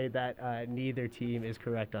sad to say that neither team is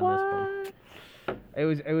correct on this one. It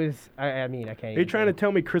was. I mean, I can't. Are you trying to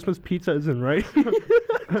tell me Christmas pizza isn't right?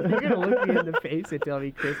 You're gonna look me in the face and tell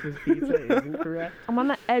me Christmas pizza isn't correct? I'm on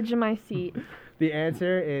the edge of my seat. The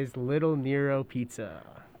answer is Little Nero Pizza.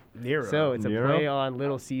 Nero. So it's Nero? a play on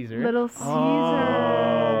Little Caesar. Little Caesar.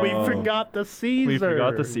 Oh, we forgot the Caesar. We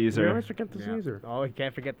forgot the Caesar. We always forget the Yeah. Caesar. Oh, you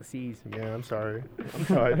can't forget the C's. Yeah, I'm sorry. I'm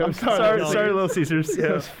sorry. I'm Sorry, sorry. sorry, Little Caesars.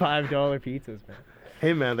 Those $5 pizzas, man.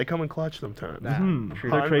 Hey man, they come in clutch sometimes. Hmm.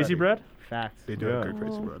 Hot The crazy ready. bread? Facts. They do Yeah. have good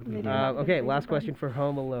crazy Oh, bread. they do. Okay, last question for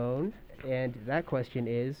Home Alone, and that question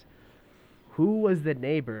is, who was the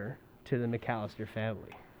neighbor to the McAllister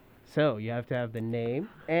family? So you have to have the name,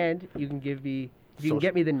 and you can give me, if you can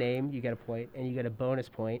get me the name, you get a point, and you get a bonus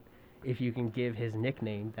point if you can give his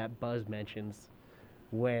nickname that Buzz mentions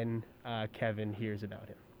when Kevin hears about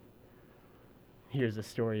him. Here's a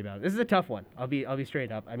story about it. This is a tough one. I'll be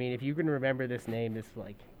straight up. I mean, if you can remember this name, it's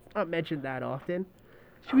like not mentioned that often.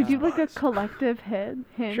 Should we do like a collective hint?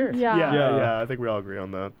 Sure. Yeah. Yeah, I think we all agree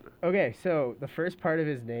on that. Okay, so the first part of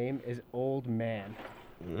his name is Old Man,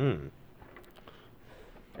 and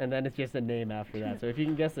then it's just a name after that. So if you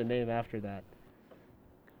can guess the name after that,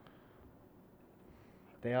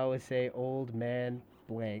 they always say Old Man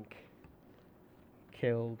blank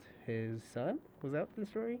killed his son. Was that the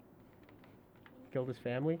story? Killed his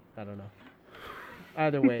family? I don't know.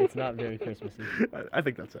 Either way, it's not very Christmassy. I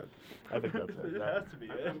think that's it. I think that's it. It has to be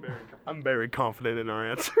it. I'm very confident in our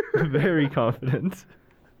answer. Very confident.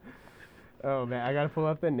 Oh man, I gotta pull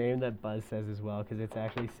up the name that Buzz says as well because it's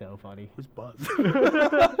actually so funny. Who's Buzz?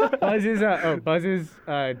 Buzz is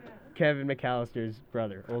Kevin McAllister's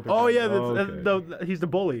brother, older Oh brother. yeah, okay. he's the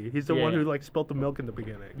bully. He's the one Yeah. who like spilt the milk in the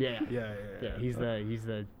beginning. Yeah. Yeah. He's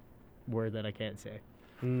the word that I can't say.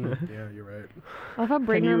 Yeah, you're right. I love how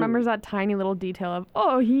Brayden you- remembers that tiny little detail of,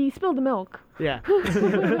 oh, he spilled the milk. Yeah.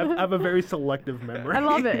 I have a very selective memory. I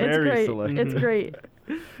love it. It's Very great. selective. It's great.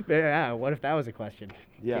 Yeah. What if that was a question?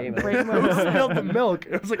 Yeah. Game Brayden over. was Spilled the milk.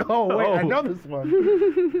 I was like, oh wait, I Oh. know this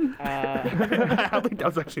one. Uh, I think that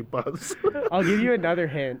was actually Buzz. I'll give you another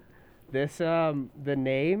hint. This the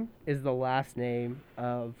name is the last name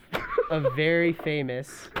of a very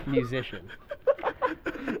famous musician.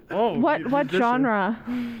 Oh, What genre?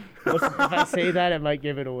 If I say that, it might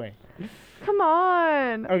give it away. Come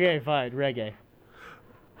on. Okay, fine. Reggae.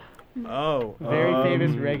 Oh. Very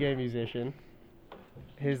famous reggae musician.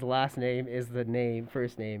 His last name is the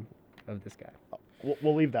first name of this guy.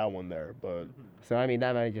 We'll leave that one there, but So I mean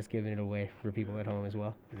that might have just given it away for people at home as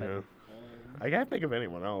well. But, yeah. I can't think of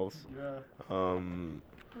anyone else.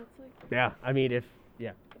 yeah. I mean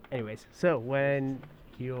Anyways, so when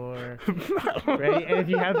you're ready, and if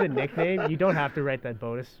you have the nickname, you don't have to write that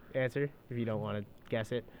bonus answer if you don't want to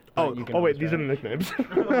guess it. but you can wait, always these are try the nicknames.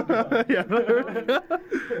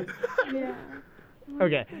 Yeah.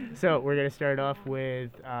 Okay, so we're gonna start off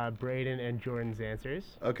with Brayden and Jordan's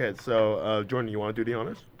answers. Okay, so Jordan, you want to do the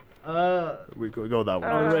honors? We go that way.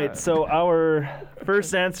 All right, so our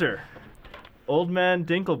first answer, Old Man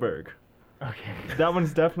Dinkelberg. Okay. That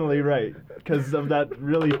one's definitely right because of that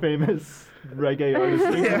really famous reggae artist.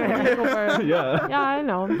 Dinkelberg. Yeah. Yeah, I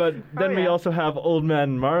know. But then we also have Old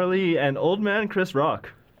Man Marley and Old Man Chris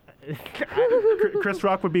Rock. Chris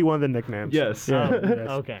Rock would be one of the nicknames. Yes. Yeah. Oh, yes.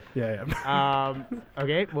 okay. Yeah.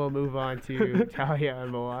 Okay, we'll move on to Talia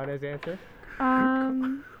and Moana's answer.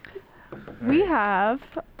 We have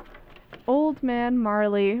Old Man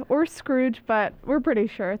Marley or Scrooge, but we're pretty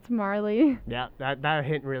sure it's Marley. Yeah, that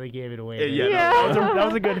hint really gave it away. Yeah, man. Yeah. that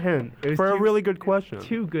was a good hint It was for a too- really good question.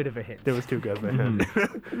 Too good of a hint. It was too good of a hint.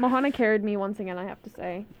 Mohana carried me once again, I have to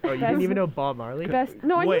say. Oh, you didn't even know Bob Marley? Best.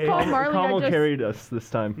 No, I Wait. knew Paul Marley. I Kamal just, carried us this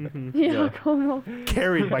time. Yeah, Yeah. Kamal.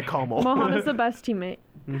 Carried by Kamal. Mohana's the best teammate.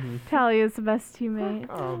 Talia's the best teammate.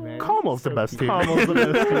 Oh man. Kamal's the best team. Kamal's the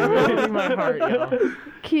best Breaking my heart, yo.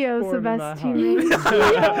 Kio's the Warming my best heart.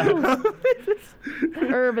 teammate.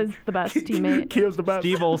 Herb is the best teammate. Kio's the best.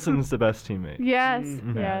 Steve Olsen's the best teammate. Yes,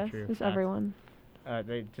 Yeah, yes. true. Just Facts. everyone.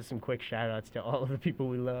 Just some quick shout outs to all of the people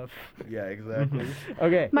we love. Yeah, exactly.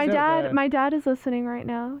 Okay. My so dad, the- my dad is listening right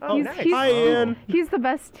now. Oh, he's, nice. he's, Hi, Ian. he's the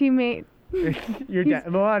best teammate. Your dad,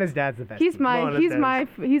 Moana's dad's the best. He's my Moana's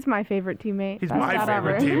he's my favorite teammate. He's Best my dad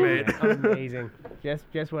favorite ever. teammate. Amazing.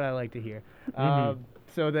 Just what I like to hear.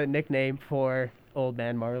 So the nickname for Old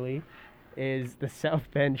Man Marley is the South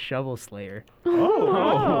Bend Shovel Slayer.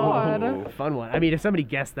 God. Fun one. I mean, if somebody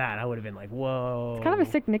guessed that, I would have been like, whoa. It's kind of a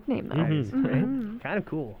sick nickname, though. That is, right? Kind of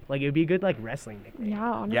cool. Like, it would be a good, like, wrestling nickname. Yeah,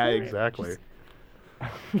 honestly. Yeah, exactly.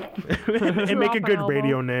 Threw and make off a my good elbow.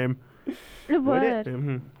 radio name. It would.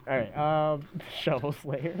 Mm-hmm. All right. Shovel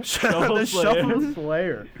Slayer. The Slayer. Shovel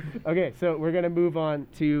Slayer. Okay, so we're going to move on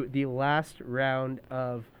to the last round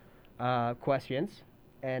of questions.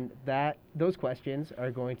 And those questions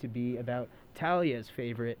are going to be about Talia's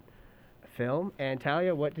favorite film. And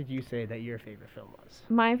Talia, what did you say that your favorite film was?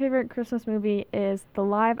 My favorite Christmas movie is the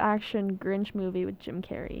live-action Grinch movie with Jim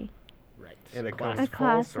Carrey. Right. And it Classic.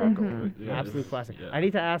 comes A full classic. circle. Mhm. Absolute classic. Yeah. I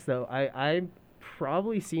need to ask, though, I've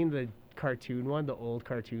probably seen the cartoon one, the old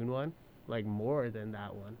cartoon one, like more than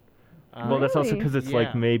that one. Well, that's also Really? because it's Yeah.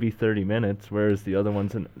 like maybe 30 minutes, whereas the other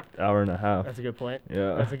one's an hour and a half. That's a good point.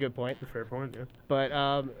 Yeah. That's a good point. Fair point, yeah. But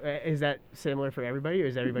is that similar for everybody, or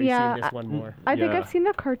is everybody Yeah, seen this one more? I think Yeah. I've seen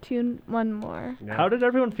the cartoon one more. No. How did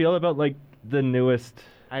everyone feel about like the newest?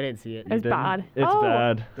 I didn't see it. It's didn't? bad. It's Oh.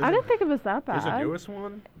 bad. I didn't think it was that There's a bad. newest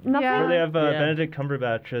one? Nothing. Yeah. Where they have Yeah. Benedict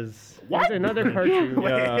Cumberbatch as. There's another cartoon.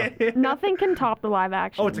 Yeah. Nothing can top the live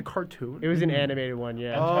action. Oh, it's a cartoon. It was an animated one,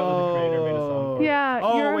 yeah. Oh. The creator made a song. Yeah,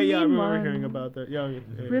 Oh you're a wait, yeah, I mean remember one. hearing about that. Yeah.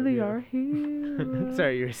 Really yeah. are here.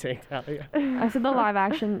 Sorry, you were saying Talia. I said the live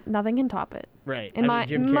action. Nothing can top it. Right. In my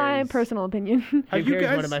Jim my Carrey's- personal opinion. Jim Have you Carrey's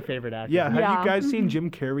one guys- of my favorite actors. Yeah, have Yeah. you guys seen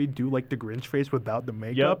Jim Carrey do like the Grinch face without the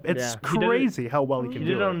makeup? It's Yeah. He did it- crazy how well he He can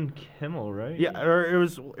did do it it. on Kimmel, right? Yeah, or it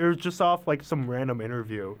was just off like some random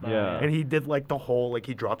interview. Yeah. And he did like the whole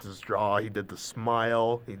he dropped his jaw, he did the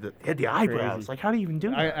smile, he had the eyebrows. Crazy. Like how do you even do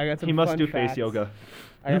that? I got some He must fun do facts. face yoga.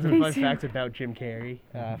 I got some fun Face yoga. facts about Jim Carrey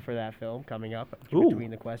for that film coming up Ooh.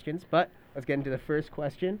 between the questions. But let's get into the first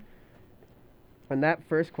question. And that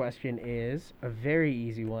first question is a very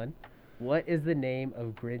easy one. What is the name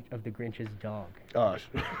of the Grinch's dog? Gosh.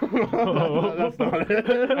 That's not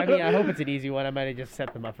it. I mean, I hope it's an easy one. I might have just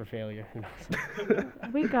set them up for failure. Who knows?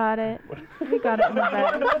 We got it. We got it in the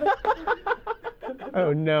bag.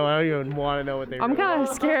 Oh no, I don't even want to know what they I'm wrote. kind of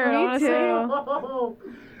scared, Me honestly. too.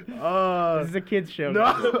 This is a kids show. No.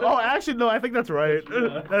 guys. Oh, actually, no. I think that's right.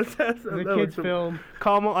 That's It's a kids film.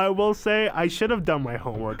 Kamal, I will say I should have done my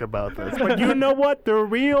homework about this. But you know what? The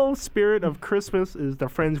real spirit of Christmas is the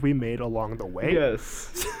friends we made along the way.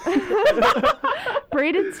 Yes.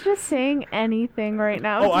 Braden's just saying anything right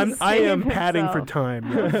now. Oh, to I am save padding for himself.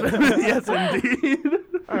 time. Yes, yes indeed.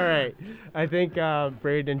 All right. I think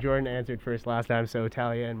Braden and Jordan answered first last time. So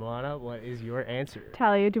Talia and Moana, what is your answer?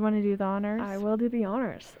 Talia, do you want to do the honors? I will do the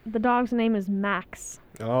honors. The dog's name is Max.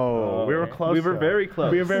 Oh, we were okay. close. We were though. very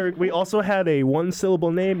close. We were very. We also had a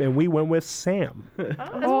one-syllable name, and we went with Sam.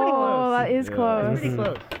 Oh, that is Yeah. close. Pretty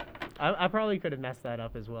close. I probably could have messed that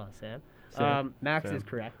up as well, Sam. Sam. Max Sam. is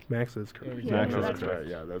correct. Max is correct. Yeah, Max no, is that's correct. right.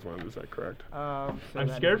 Yeah, that's 100% correct. So I'm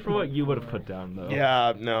that scared is- for what you would have put down, though.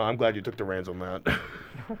 Yeah, no, I'm glad you took the reins on that.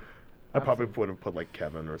 I probably would have put like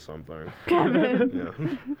Kevin or something.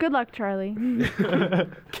 Kevin. Good luck, Charlie. Yeah.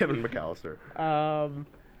 Kevin McAllister.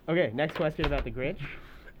 Okay, next question about the Grinch.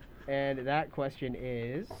 And that question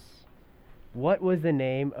is, what was the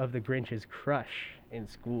name of the Grinch's crush in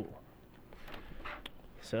school?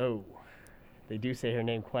 So, they do say her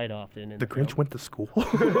name quite often. In The Grinch film. went to school.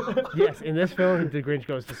 Yes, in this film, the Grinch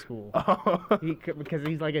goes to school. Oh. Because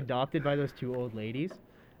he's like adopted by those two old ladies,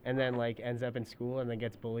 and then like ends up in school and then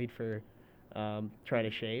gets bullied for trying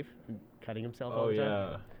to shave and cutting himself all Oh the time.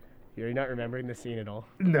 yeah. You're not remembering the scene at all.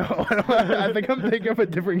 No, I think I'm thinking of a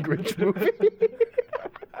different Grinch movie.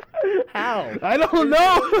 How? I don't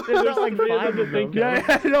know. There's like 5 of them.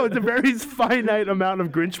 Yeah, I know it's a very finite amount of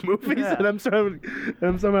Grinch movies, Yeah. and I'm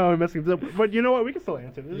somehow messing this up. But you know what? We can still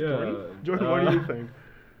answer this. Yeah. Jordan, what do you think?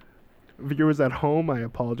 Viewers at home, I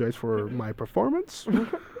apologize for my performance.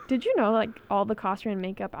 Did you know like all the costume and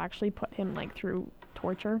makeup actually put him like through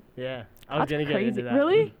torture? Yeah, I was That's gonna get crazy. into that.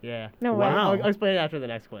 Really? Yeah. No way. Wow. I'll explain it after the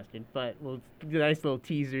next question, but we'll do a nice little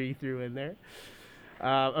teaser you threw in there.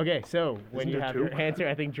 Okay, so when Isn't you there have two? your answer,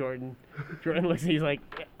 I think Jordan looks and he's like,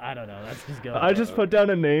 I don't know, let's just go. I just put down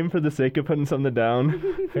a name for the sake of putting something down.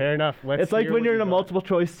 Fair enough. Let's It's like hear when what you're you in a got. multiple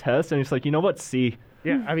choice test and it's like, you know what, C.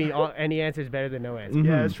 Yeah, I mean, any answer is better than no answer.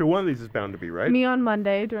 Yeah, it's true. One of these is bound to be right. Me on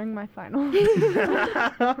Monday during my final. Your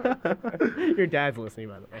dad's listening,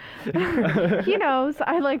 by the way. He knows.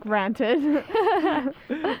 I like ranted.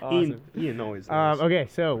 Awesome. Ian always knows. Okay,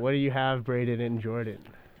 so what do you have, Braden and Jordan?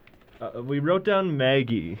 We wrote down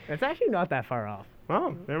Maggie. That's actually not that far off.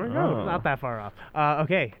 Oh, there we go. Oh. Not that far off.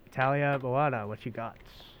 Okay, Talia, Moana, what you got?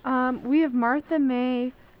 We have Martha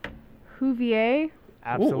May Huvier.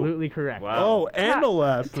 Absolutely correct. Wow. Oh, and the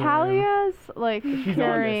last name. Talia's like on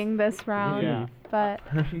carrying this round, Yeah. but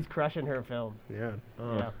She's crushing her film. Yeah,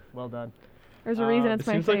 Oh. Yeah, well done. There's a reason It it's It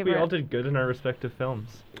my seems favorite. like we all did good in our respective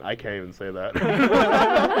films. I can't even say that.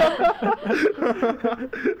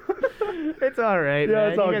 It's all right, Yeah, man.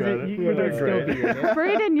 it's all you guys good. Are, you We're guys doing still great. be in it.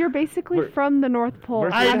 Braden, you're basically from the North Pole.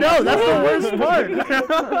 I know, that's the worst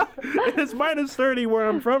part. It's minus 30 where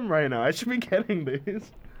I'm from right now. I should be getting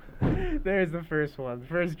these. There's the first one.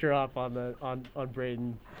 First drop on the on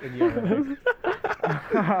Braden in yellow.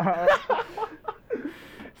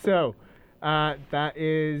 So, that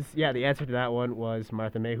is the answer to that one was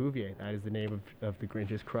Martha May Huvier. That is the name of the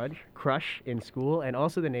Grinch's crush in school, and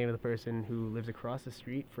also the name of the person who lives across the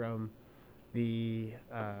street from the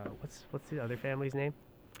what's the other family's name?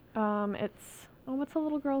 What's the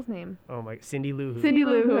little girl's name? Oh my, Cindy Lou Who. Cindy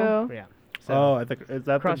Lou Who. Who. Yeah. So, Oh, I think is that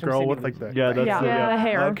the Across from girl Cindy with like the Lou's. Yeah, that's Yeah, the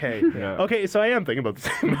hair. Okay. Yeah. Okay, so I am thinking about the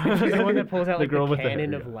same she's the one that pulls out The like girl the with the hair,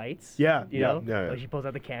 cannon of yeah. lights. Yeah, You yeah, know? yeah, yeah. Like she pulls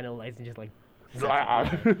out the cannon of lights and just like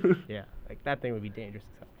movie. yeah, like that thing would be dangerous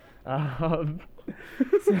as hell.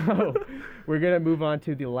 So we're gonna move on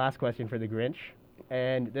to the last question for the Grinch,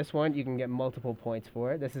 And this one, you can get multiple points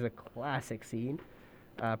for it. This is a classic scene.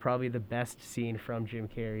 Probably the best scene from Jim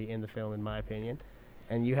Carrey in the film, in my opinion.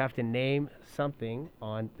 And you have to name something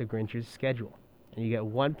on the Grinch's schedule. And you get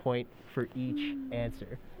 1 point for each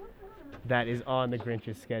answer that is on the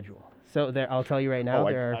Grinch's schedule. So there, I'll tell you right now,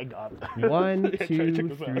 there I are got it. 1, Check 2,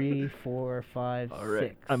 this out. 3, 4, 5, All right.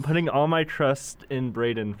 6. I'm putting all my trust in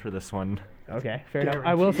Braden for this one. Okay, fair enough.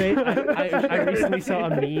 I will say, I recently saw a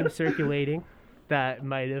meme circulating that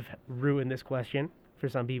might have ruined this question for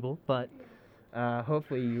some people, but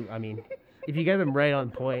hopefully if you get them right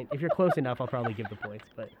on point, if you're close enough, I'll probably give the points,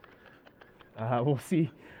 but we'll see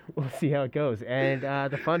how it goes. And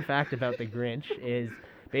the fun fact about the Grinch is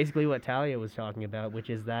basically what Talia was talking about, which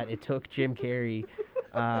is that it took Jim Carrey,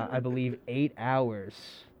 I believe, 8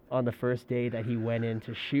 hours on the first day that he went in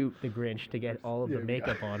to shoot the Grinch to get all of the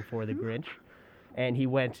makeup on for the Grinch. And he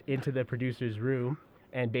went into the producer's room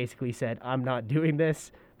and basically said, "I'm not doing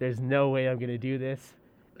this. There's no way I'm going to do this."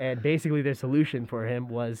 And basically their solution for him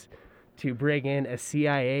was to bring in a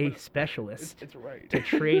CIA specialist to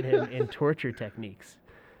train him in torture techniques.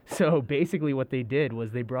 So basically what they did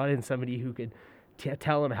was they brought in somebody who could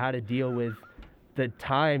tell him how to deal with the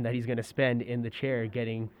time that he's going to spend in the chair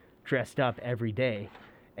getting dressed up every day.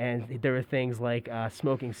 And there were things like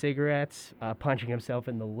smoking cigarettes, punching himself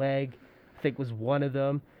in the leg, I think was one of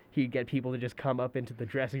them. He'd get people to just come up into the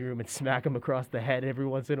dressing room and smack him across the head every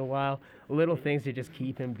once in a while. Little things to just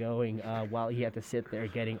keep him going while he had to sit there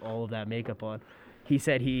getting all of that makeup on. He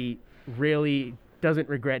said he really doesn't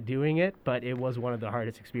regret doing it, but it was one of the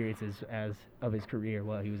hardest experiences of his career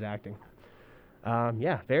while he was acting.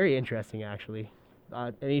 Yeah, very interesting, actually.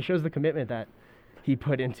 And he shows the commitment that he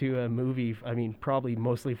put into a movie, probably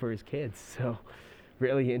mostly for his kids. So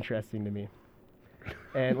really interesting to me.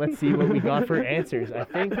 And let's see what we got for answers. I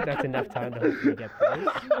think that's enough time to hopefully get those.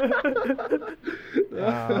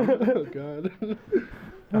 Oh God.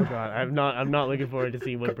 Oh God, I'm not looking forward to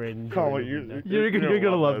see what Braden. Colin, You're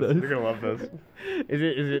gonna love this. You're gonna love this.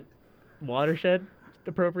 Is it watershed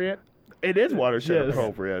appropriate? It is watershed Yes.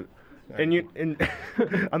 appropriate. And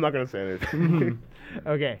I'm not gonna say anything.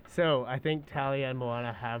 Okay, so I think Talia and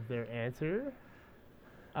Moana have their answer.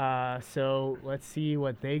 So let's see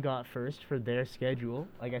what they got first for their schedule.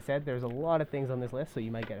 Like I said, there's a lot of things on this list, so you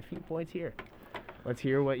might get a few points here. Let's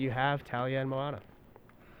hear what you have, Talia and Moana.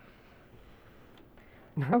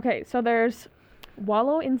 Okay, so there's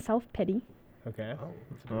wallow in self-pity, Okay.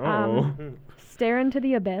 stare into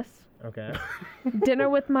the abyss, Okay. dinner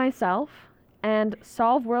with myself, and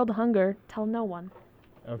solve world hunger, tell no one.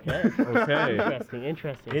 Okay. Okay.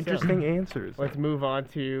 Interesting. Interesting answers. So, let's move on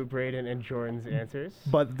to Braden and Jordan's answers.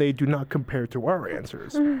 But they do not compare to our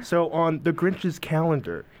answers. So on the Grinch's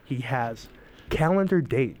calendar, he has calendar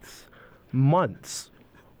dates, months,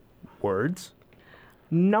 words,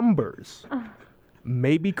 numbers,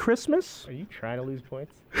 maybe Christmas. Are you trying to lose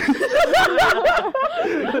points? But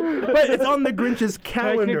it's on the Grinch's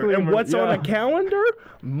calendar. Technically, And what's on yeah. a calendar?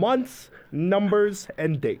 Months, numbers,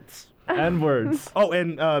 and dates. And words. Oh,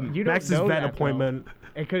 and You don't Max's know vet that, appointment.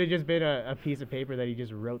 It could have just been a piece of paper that he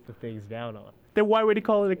just wrote the things down on. Then why would he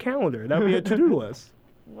call it a calendar? That'd be a to-do list.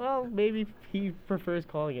 Well, maybe he prefers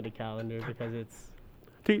calling it a calendar because it's...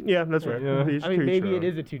 Yeah, that's right. Yeah. He's I mean, too maybe sure. it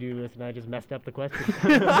is a to-do list and I just messed up the question.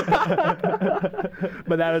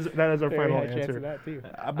 But that is our Very final high chance answer. of that, too.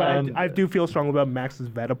 But I do feel strong about Max's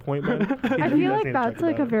vet appointment. I feel like that's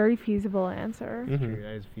like a very feasible answer. True,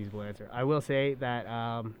 that is a feasible answer. I will say that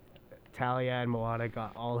Talia and Moana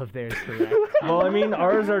got all of theirs correct. Well, I mean,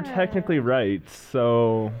 ours are technically right,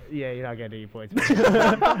 so. Yeah, you're not getting any points. If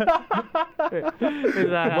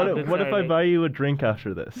that happens, What if I sorry. buy you a drink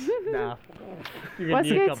after this? Nah. You're gonna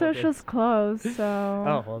need a Westgate couple Social's things. closed, so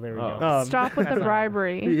Oh, well, there we go. Oh. stop with the That's all right.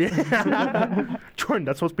 bribery. Yeah. Jordan,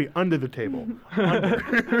 that's supposed to be under the table.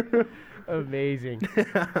 Amazing.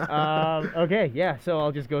 Okay, yeah, so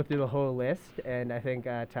I'll just go through the whole list, and I think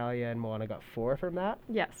Talia and Moana got 4 from that.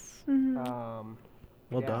 Yes. Um,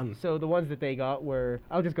 Well yeah, done. So the ones that they got were,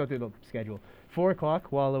 I'll just go through the schedule. 4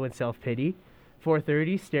 o'clock, wallow in self-pity.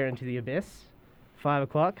 4:30, stare into the abyss. 5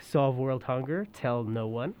 o'clock, solve world hunger, tell no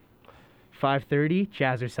one. 5:30,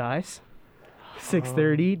 jazzercise.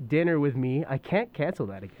 6:30, dinner with me. I can't cancel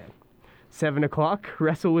that again. 7 o'clock,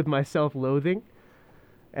 wrestle with my self-loathing.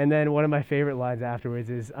 And then one of my favorite lines afterwards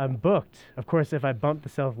is, I'm booked. Of course, if I bump the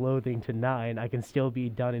self-loathing to 9, I can still be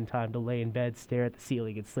done in time to lay in bed, stare at the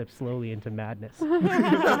ceiling, and slip slowly into madness.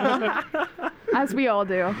 As we all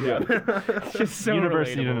do. It's just so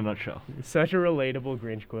University in a relatable. nutshell. Such a relatable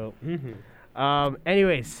Grinch quote.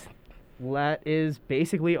 Anyways, that is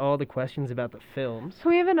basically all the questions about the films.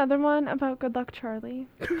 Can we have another one about Good Luck Charlie?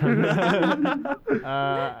 Just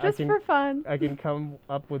for fun. I can come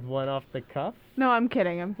up with one off the cuff. No, I'm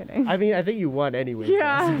kidding. I mean, I think you won anyway.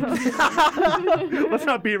 Yeah. Let's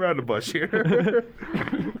not beat around the bush here.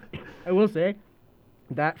 I will say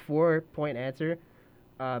that 4-point answer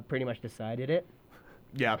pretty much decided it.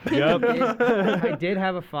 Yeah. I did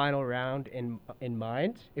have a final round in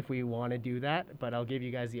mind if we want to do that, but I'll give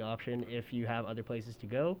you guys the option. If you have other places to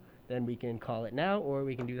go, then we can call it now, or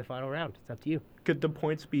we can do the final round. It's up to you. Could the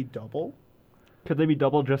points be double? Could they be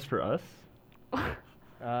double just for us?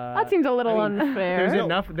 That seems a little unfair.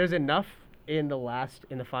 There's enough in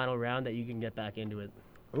the final round that you can get back into it.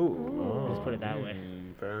 Ooh. Just put it that way.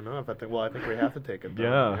 Fair enough. I think we have to take it. Though.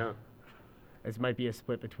 Yeah. This might be a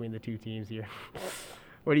split between the two teams here.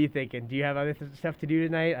 What are you thinking? Do you have other stuff to do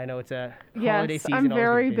tonight? I know it's a holiday Yes, season. I'm always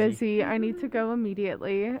very get busy. I need to go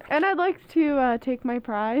immediately. And I'd like to take my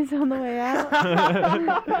prize on the way out.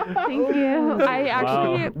 Thank you. I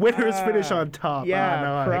actually... Winners finish on top. Yeah,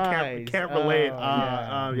 no, I prize. can't relate.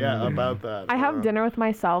 Oh, Yeah, about that. I have dinner with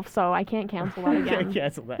myself, so I can't cancel that Can't again.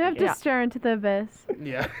 cancel that. I have to Yeah. stare into the abyss.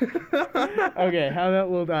 Yeah. Okay, how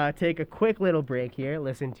about we'll take a quick little break here,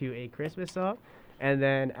 listen to a Christmas song, and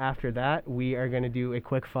then after that, we are going to do a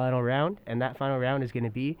quick final round, and that final round is going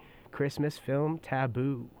to be Christmas film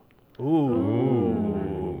Taboo.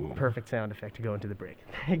 Ooh. Perfect sound effect to go into the break.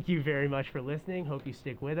 Thank you very much for listening. Hope you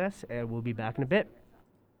stick with us, and we'll be back in a bit.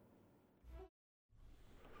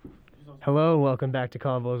 Hello, and welcome back to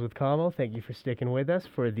Convos with Kamal. Thank you for sticking with us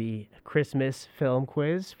for the Christmas film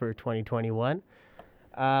quiz for 2021.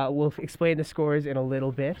 We'll explain the scores in a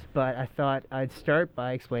little bit, but I thought I'd start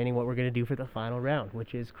by explaining what we're going to do for the final round,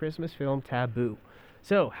 which is Christmas film Taboo.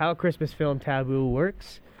 So, how Christmas film Taboo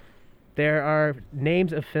works, there are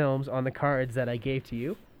names of films on the cards that I gave to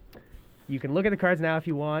you. You can look at the cards now if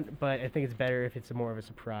you want, but I think it's better if it's more of a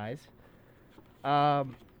surprise.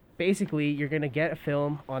 Basically, you're going to get a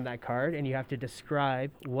film on that card, and you have to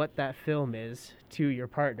describe what that film is to your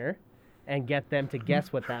partner and get them to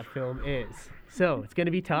guess what that film is. So, it's going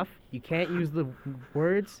to be tough. You can't use the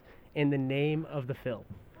words in the name of the film.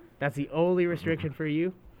 That's the only restriction for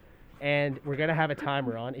you. And we're going to have a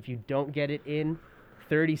timer on. If you don't get it in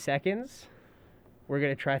 30 seconds, we're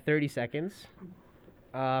going to try 30 seconds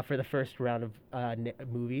for the first round of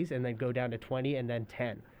movies, and then go down to 20 and then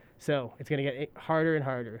 10. So, it's going to get harder and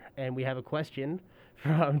harder. And we have a question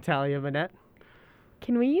from Talia Manette.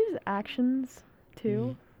 Can we use actions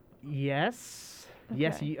too? Yes.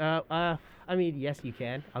 Yes, Okay. yes, you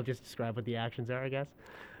can. I'll just describe what the actions are, I guess.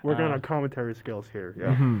 Working on commentary skills here.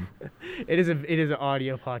 Yeah. It is an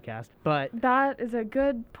audio podcast, but That is a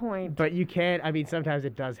good point. you can. I mean, sometimes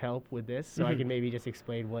it does help with this, so I can maybe just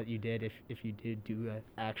explain what you did if you did do an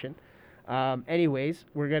action. Anyways,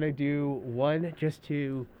 we're gonna do one just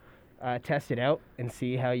to test it out and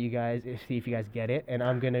see if you guys get it, and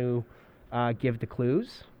I'm gonna give the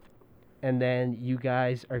clues. And then you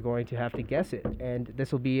guys are going to have to guess it. And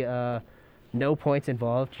this will be no points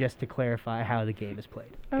involved, just to clarify how the game is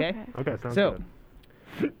played. Okay? Okay, sounds So,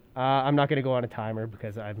 good. I'm not going to go on a timer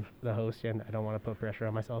because I'm the host and I don't want to put pressure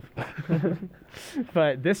on myself.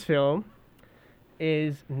 But this film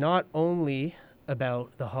is not only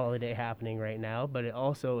about the holiday happening right now, but it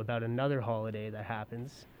also about another holiday that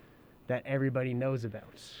happens that everybody knows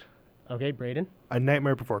about. Okay, Braden? A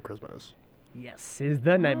Nightmare Before Christmas. Yes, it is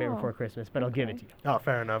The Nightmare Oh, Before Christmas, but I'll give it to you. Oh,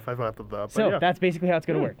 fair enough. I thought of that. But So yeah. that's basically how it's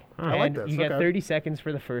going to work. I like And this, you get okay. 30 seconds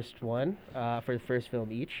for the first one, for the first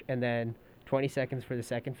film each, and then 20 seconds for the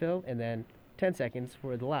second film, and then 10 seconds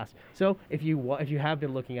for the last. So if you have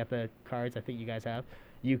been looking at the cards, I think you guys have,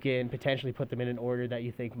 you can potentially put them in an order that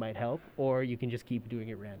you think might help, or you can just keep doing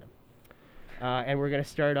it random. And we're going to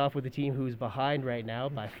start off with the team who's behind right now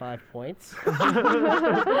by 5 points.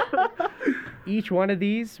 Each one of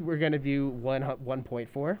these, we're going to do 1 point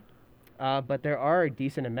for. But there are a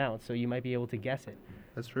decent amount, so you might be able to guess it.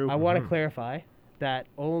 That's true. I want to clarify that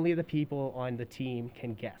only the people on the team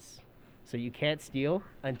can guess. So you can't steal.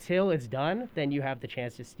 Until it's done, then you have the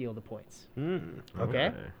chance to steal the points.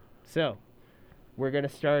 Okay? So, we're going to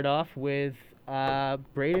start off with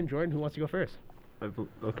Braden, Jordan. Who wants to go first?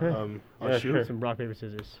 Okay. I'll Yeah, shoot. sure. Some rock, paper,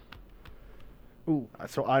 scissors. Ooh.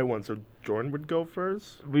 So I won. So Jordan would go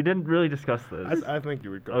first. We didn't really discuss this. I think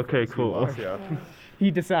you would go. Okay, first. You cool. lost, yeah.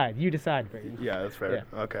 You decide, Braden. Yeah, that's fair.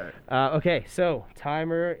 Okay. Okay, so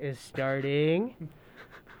timer is starting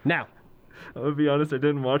now. I'm gonna be honest, I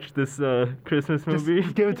didn't watch this Christmas Just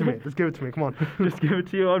movie. give it to me. Just give it to me. Come on. Just give it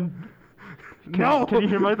to you on. No. Can you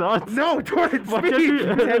hear my thoughts? No, Jordan, Why can't speak.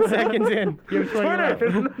 you- 10 seconds in. You have 20 left.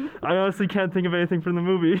 Jordan, I honestly can't think of anything from the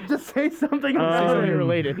movie. just say something. Say about something it.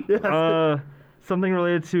 related. Yes. Something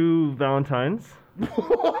related to Valentine's.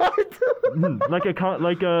 What?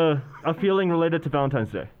 like a feeling related to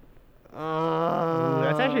Valentine's Day. Ooh,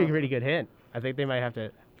 that's actually a pretty good hint. I think they might have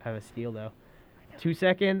to have a steal though. 2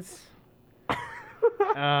 seconds.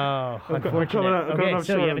 Oh, unfortunate. coming up Okay, so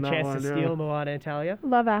short you have a on that chance one, to yeah. steal Moana and Talia.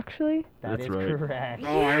 Love Actually. That That's is right. correct.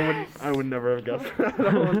 Oh, I would never have guessed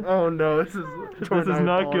that. Oh no, this is Jordan, is I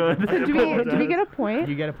not apologize. good. I Do we apologize. get a point?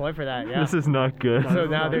 You get a point for that, yeah. This is not good. So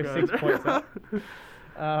now not there's good. 6 points up.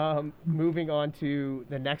 Moving on to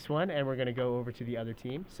the next one, and we're going to go over to the other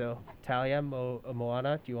team. So, Talia,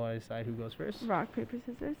 Moana, do you want to decide who goes first? Rock, paper,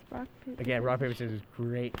 scissors. Rock, paper. Again, rock, paper, scissors is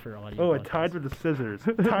great for audio. Oh, it podcasts. tied with the scissors.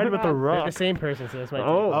 Tied with the They're rock. the same person, so this might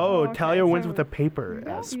Oh. Oh, Okay, Talia wins so- with the paper,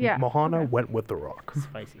 as Yeah, Mohana okay. went with the rock. be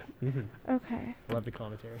spicy. Okay. Love the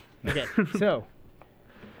commentary. Okay, so,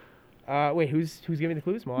 wait, who's giving the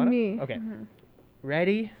clues? Moana? Me. Okay. Mhm.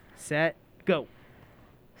 Ready, set, go.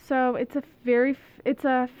 So it's a it's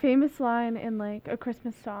a famous line in like a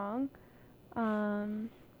Christmas song.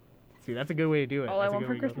 See, that's a good way to do it. All I That's a want good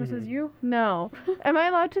for way to go. Christmas is you. No. Am I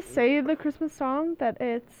allowed to say the Christmas song that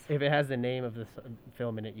it's? If it has the name of the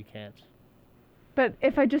film in it, you can't. But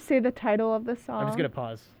if I just say the title of the song. I'm just gonna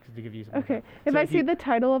pause to give you some. Okay. time. If So I say you- the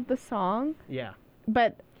title of the song, yeah,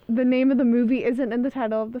 but the name of the movie isn't in the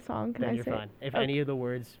title of the song, can then I you're say? fine. If Okay. any of the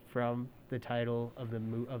words from the title of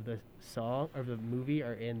the song or the movie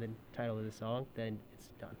are in the title of the song, then it's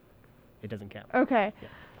done. It doesn't count. Okay.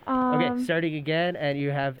 Okay, starting again, and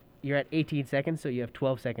you're at 18 seconds, so you have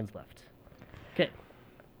 12 seconds left. Okay.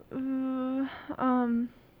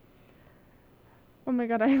 Oh my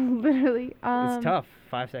god, I literally. It's tough.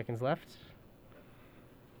 5 seconds left.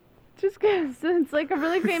 Just because it's like a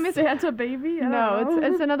really famous. Santa baby. I No, don't know.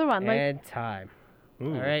 it's another one. Like And time.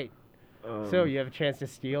 Ooh. All right. So you have a chance to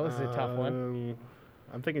steal. This is a tough one.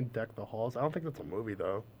 I'm thinking Deck the Halls. I don't think that's a movie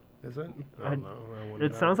though. Is it? I don't know. I wouldn't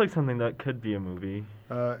It know. sounds like something that could be a movie.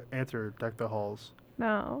 Answer Deck the Halls.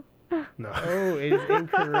 no, No. Oh, it is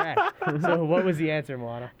incorrect. So what was the answer,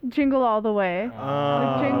 Moana? Jingle All the Way.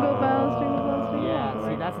 Like jingle bells, jingle bells, jingle Yeah, bells.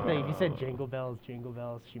 see, that's the thing. If you said jingle bells,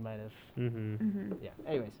 she might have. Mm-hmm. Yeah.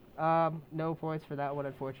 Anyways, no points for that one,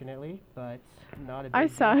 unfortunately, but not a big I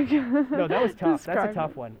deal. suck. No, that was tough. That's a Describe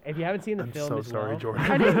tough it. one. If you haven't seen the I'm film so as sorry, well, Jordan.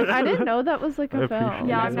 I didn't know that was like I a appreciate film. it.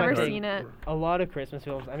 Yeah, That's I've my never thing. seen it. a lot of Christmas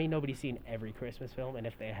films. I mean, nobody's seen every Christmas film, and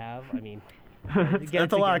if they have, I mean, get That's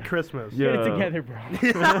it a lot of together. Christmas. Get it Yeah. together,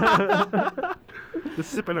 bro.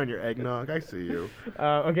 Just sipping on your eggnog. I see you.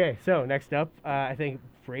 Okay, so next up, I think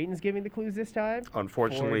Brayton's giving the clues this time.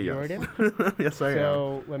 Unfortunately, For yes. Jordan. Yes, I am.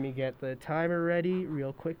 So let me get the timer ready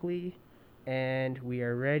real quickly. And we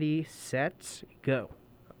are ready, set, go.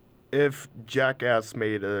 If Jackass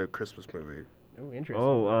made a Christmas movie. Oh, interesting.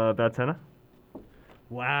 Oh, Bad Santa?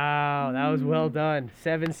 Wow, that was well done.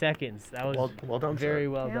 7 seconds. That was Well done, very sir.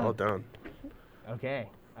 well Yeah. done. Well done. Okay,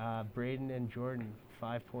 Braden and Jordan,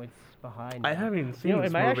 5 points behind. I you. haven't even seen You know, it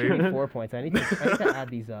this might movie. actually be 4 points. I need to add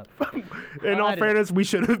these up. In I'll all add it. fairness, we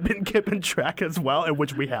should have been keeping track as well, and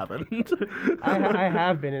which we haven't. I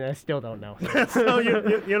have been, and I still don't know. So So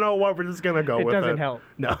you know what? We're just gonna go it with doesn't it. help.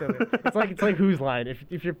 No. It doesn't. It's like whose line?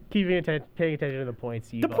 If you're paying attention to the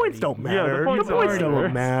points, you The points don't Yeah, matter. the points don't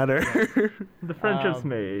already matter. The friendship's Um,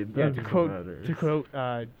 made. Yeah, That to doesn't quote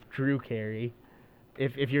matter. Drew Carey,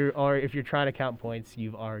 if you're trying to count points,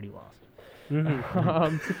 you've already lost.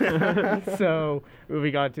 So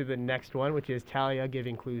moving on to the next one, which is Talia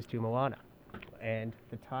giving clues to Moana, and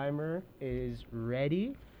the timer is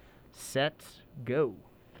ready, set, go.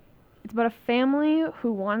 It's about a family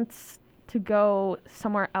who wants to go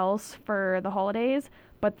somewhere else for the holidays,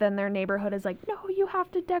 but then their neighborhood is like, no, you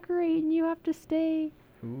have to decorate and you have to stay.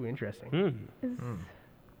 Ooh, interesting. Is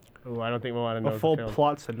Ooh, I don't think Moana knows A full the film.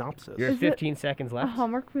 plot synopsis. You're at Is it 15 seconds a left.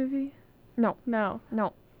 Hallmark movie? No, No.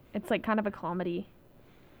 no. It's like kind of a comedy.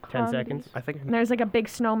 10 Comedy. seconds. I think. And there's like a big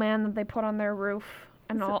snowman that they put on their roof.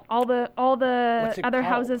 And Is it- all the What's it other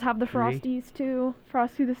called? houses have the Three? Frosties too.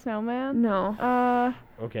 Frosty the Snowman? No.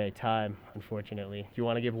 Okay, time. Unfortunately, do you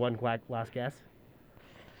want to give one last guess?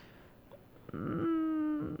 All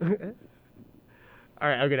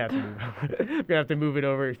right, I'm gonna have to move. I'm gonna have to move it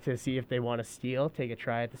over to see if they want to steal. Take a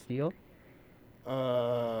try at the steal.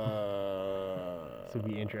 This would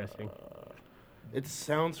be interesting. It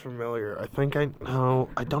sounds familiar. I think I know.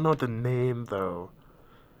 I don't know the name though.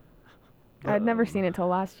 I'd never seen it till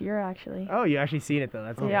last year actually. Oh, you actually seen it though.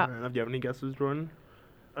 That's Yeah. Do you have any guesses, Jordan?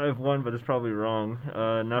 I have one, but it's probably wrong.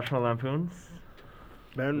 National Lampoons?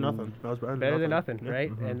 Better than nothing. That was Better than nothing, Yeah.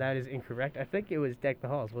 right? Mhm. And that is incorrect. I think it was Deck the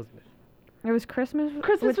Halls, wasn't it? It was Christmas.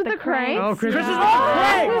 Christmas with the Cranks? Oh, Christmas with the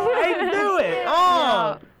I knew it.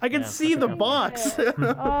 Oh, I can Yeah, see that's the a box.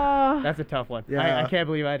 Oh, That's a tough one. Yeah. I can't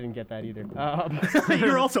believe I didn't get that either.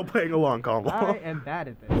 You're also playing along, I Combo. am bad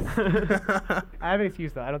at this. I have an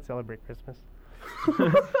excuse though. I don't celebrate Christmas.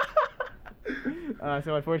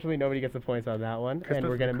 So unfortunately, nobody gets the points on that one, and Christmas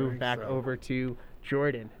we're gonna with the move back Cranks, so. over to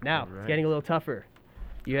Jordan. Now it's Alright. getting a little tougher.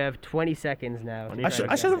 You have 20 seconds now. to I try should to I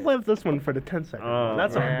guess should have it. left this one for the 10 seconds. Oh,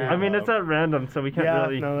 That's yeah. I mean, it's at random, so we can't Yeah,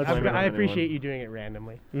 really. no, that's blame it fine. on I appreciate anyone. you doing it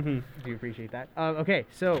randomly. Mm-hmm. Do appreciate that. Okay,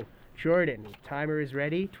 so Jordan, timer is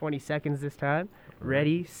ready. 20 seconds this time.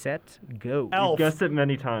 Ready, set, go. Elf. Guessed it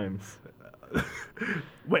many times.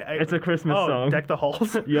 Wait, It's a Christmas song. Deck the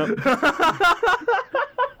Halls. Yep.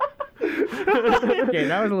 Okay,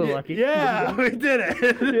 that was a little lucky. Yeah, we did it.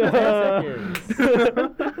 10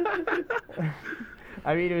 seconds.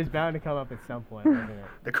 I mean, it was bound to come up at some point, wasn't it?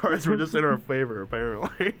 The cards were just in our favor,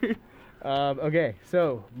 apparently. Okay,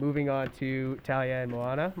 so moving on to Talia and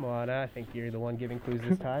Moana. Moana, I think you're the one giving clues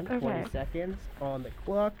this time. Okay. 20 seconds on the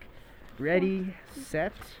clock. Ready,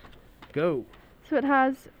 set, go. so it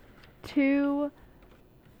has 2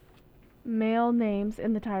 male names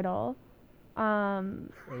in the title.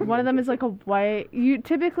 One of them is like a white.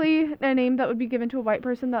 Typically a name that would be given to a white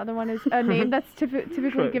person. The other one is a name that's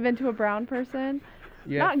typically given to a brown person.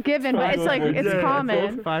 Yeah. Not given, but it's like it's Yeah,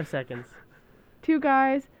 common. 5 seconds. 2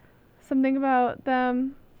 guys. Something about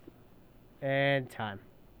them. And time.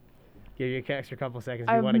 Give you an extra couple seconds.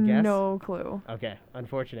 I You have want to guess? no clue. Okay,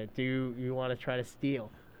 unfortunate. Do you want to try to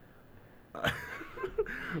steal?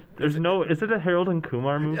 There's no. Is it a Harold and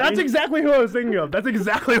Kumar movie? That's exactly who I was thinking of. That's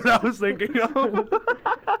exactly what I was thinking of.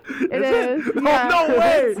 It is. Oh, Yeah. no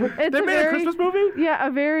way! It's They a made a very- Christmas movie? Yeah,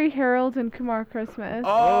 a very Harold and Kumar Christmas.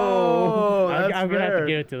 Oh, that's I'm gonna have to fair.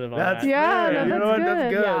 give it to them on That's that. Yeah, fair. no, you know that's what?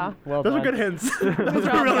 That's good. good. Yeah. Well Those are done. good hints. Those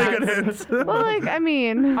job, are really guys. good hints. Well, like, I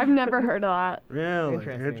mean, I've never heard of that. Really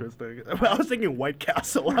Interesting. Well, I was thinking White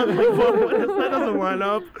Castle. I was like, what is, that doesn't line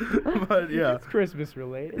up. But yeah. It's Christmas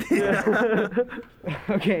related. Yeah.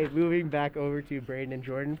 Okay, moving back over to Braden and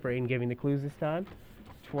Jordan. Braden giving the clues this time.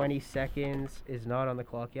 20 seconds is not on the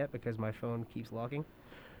clock yet because my phone keeps locking.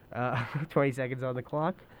 20 seconds on the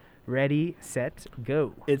clock. Ready, set,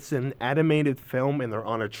 go. It's an animated film, and they're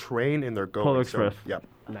on a train, and they're going. Polar somewhere. Express. Yep.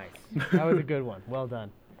 Nice. That was a good one. Well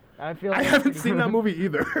done. I feel I like haven't seen that movie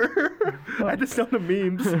either. I just know the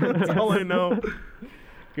memes. That's all I know.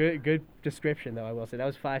 Good description, though, I will say. That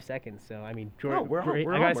was 5 seconds, so, I mean, Jordan, we're on I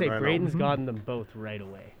one gotta say, right now. Braden's gotten them both right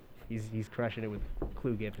away. He's crushing it with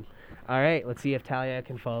clue giving. All right, let's see if Talia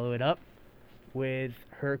can follow it up with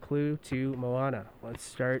her clue to Moana. Let's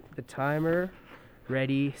start the timer.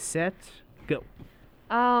 Ready, set, go.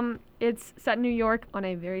 It's set in New York on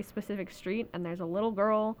a very specific street, and there's a little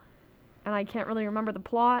girl, and I can't really remember the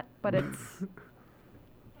plot, but it's.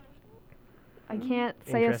 I can't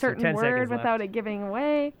say a Interesting. certain 10 word seconds without left. it giving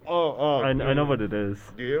away. Oh, I know what it is.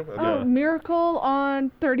 Do you? Okay. oh, Miracle on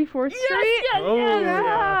 34th Street. Oh,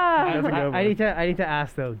 Yeah. That's a good I one. need to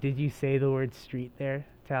ask though. Did you say the word street there,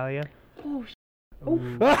 Talia? Oh!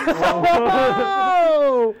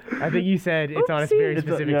 I think you said it's on a very Oopsie. It's a-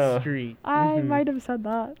 specific yeah. street. I might have said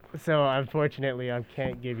that. So unfortunately, I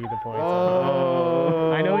can't give you the points.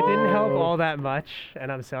 Oh. I know it didn't help all that much,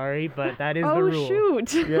 and I'm sorry, but that is the Oh, rule.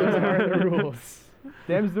 shoot. Those are the rules.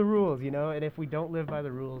 Them's the rules, you know. And if we don't live by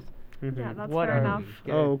the rules, Yeah, that's what fair are enough.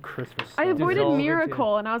 we? Oh, Christmas. I stuff. avoided dissolve into-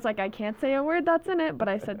 miracle, and I was like, I can't say a word that's in it, but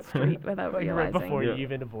I said street without Like, right realizing. before Yeah. you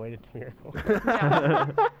even avoided miracle.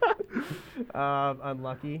 Yeah.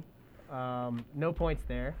 Unlucky. No points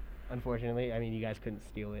there, unfortunately. I mean, you guys couldn't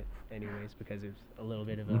steal it anyways because it was a little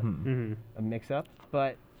bit of Mhm. a mix-up.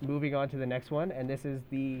 But moving on to the next one, and this is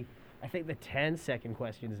I think the 10-second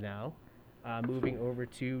questions now. Moving over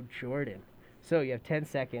to Jordan. So you have 10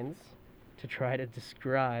 seconds to try to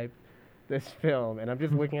describe this film, and I'm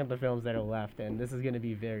just looking at the films that are left, and this is going to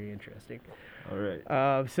be very interesting. All right.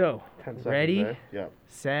 So 10 seconds ready, there. Yeah.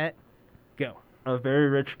 set, go. A very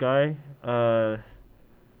rich guy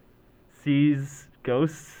sees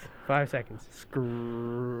ghosts. 5 seconds.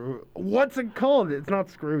 What's it called? It's not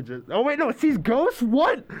Scrooge. Oh wait, no, it sees ghosts.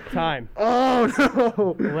 What? Time. Oh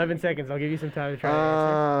no. 11 seconds. I'll give you some time to try to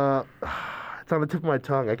answer. It's on the tip of my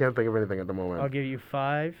tongue. I can't think of anything at the moment. I'll give you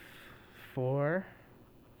 5, 4,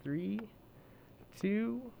 3,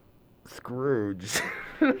 2. Scrooge.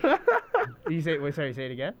 You say wait. Sorry. Say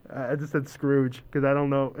it again. I just said Scrooge because I don't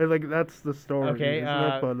know. Like that's the story, Okay. isn't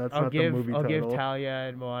it? But that's I'll not give the movie I'll title. give Talia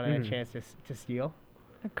and Moana a Mhm. chance to steal.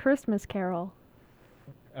 A Christmas Carol.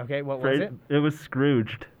 Okay. What was Right? it? It was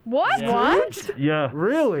Scrooged. What? Yeah. What? Yeah.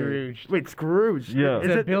 Really? Scrooge. Wait, Scrooge. Yeah. It's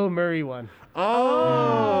Is a it? Bill Murray one.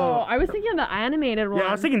 Oh. I was thinking of the animated one. Yeah,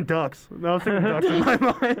 I was thinking ducks. No, I was thinking ducks in my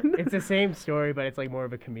mind. It's the same story, but it's like more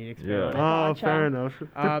of a comedic spin Yeah. on it. Oh, Gotcha. fair enough.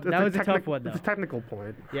 That was a tough one, It's a though. technical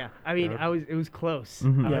point. Yeah, I mean, Yeah. it was close.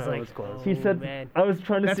 Mhm. I Yeah, was it like, was close. He oh, said, man. I was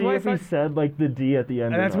trying to That's see why if I he thought- said like the D at the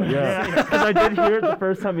end. That's or what- not. Yeah. Because I did hear it the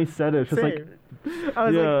first time he said it. It's just like, Same.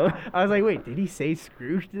 I was like, wait, did he say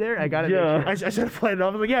Scrooge there? I gotta Yeah. I should have played it off.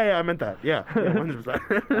 I was like, yeah, I meant that. Yeah, 100%.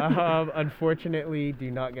 make sure. Unfortunately, do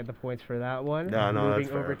not get the points for that one. No, no, Moving that's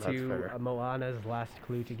fair, over that's to fair. Moana's last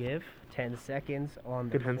clue to give. 10 seconds on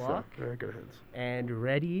the Good hints, though. clock. Very good hints. And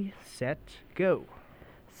ready, set, go.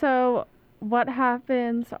 So, what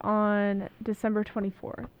happens on December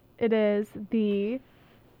 24th? It is the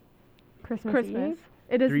Christmas, Christmas. Eve.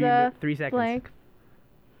 It is the 3 seconds. blank.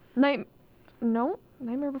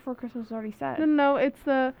 Nightmare Before Christmas was already set. No, it's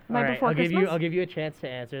the Night All right, Before I'll Christmas. I'll give you a chance to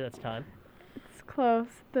answer. That's time. it's close.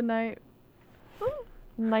 The night.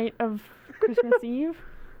 Night of Christmas Eve.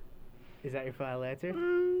 Is that your final answer?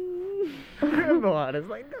 Mm, Moana's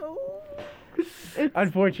like, no.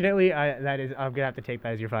 Unfortunately, I'm gonna have to take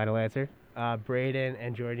that as your final answer. Braden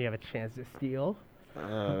and Jordan, you have a chance to steal.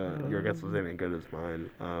 Your guess was any good as mine.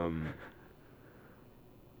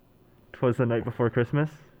 "'Twas the night before Christmas."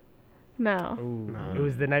 no. Ooh, No. it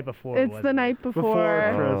was the night before. It's wasn't the it? night Before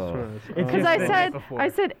before. Christmas. It's Because just I the night said before. I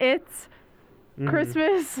said it's Mhm.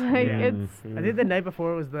 Christmas. Like Yeah. it's. I think the night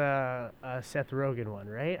before was the Seth Rogen one,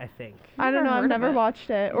 right? I think. I don't know. I've heard of never it. watched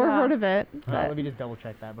it or Yeah. heard of it. Let But me just double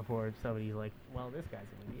check that before somebody's like, well, this guy's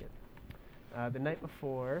an idiot. The night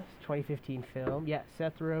before, 2015 film. Yeah,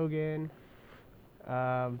 Seth Rogen,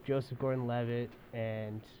 Joseph Gordon-Levitt,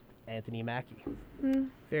 and Anthony Mackie. mm,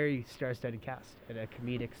 Very star-studded cast and a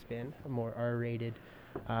comedic spin, a more R-rated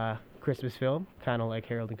Christmas film, kind of like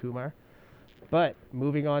Harold and Kumar. But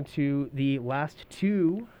moving on to the last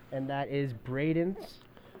two, and that is Braden's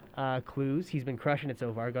clues. He's been crushing it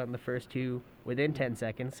so far, gotten the first two within 10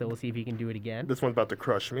 seconds, so we'll see if he can do it again. This one's about to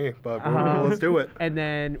crush me, but Um, let's do it. And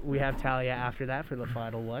then we have Talia after that for the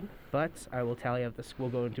final one. But I will tally up we'll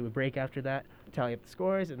go into a break after that, tally up the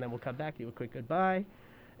scores, and then we'll come back, do a quick goodbye.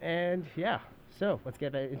 And yeah, so let's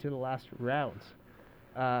get into the last rounds.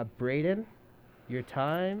 Braden, your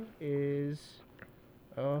time is.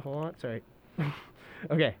 Oh, hold on. Sorry.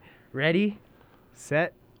 Okay. Ready,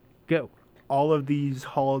 set, go. All of these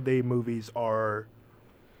holiday movies are.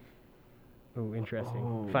 Oh, interesting.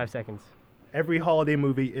 Oh. 5 seconds. Every holiday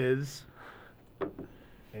movie is.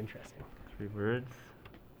 Interesting. 3 words.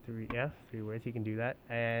 3 words. You can do that.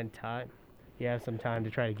 And time. You have some time to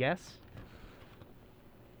try to guess.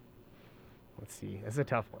 Let's see. That's a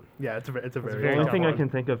tough one. Yeah, it's a very very. The tough only thing I one. can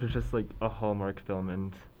think of is just like a Hallmark film,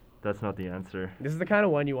 and that's not the answer. This is the kind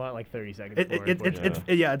of one you want like 30 seconds for.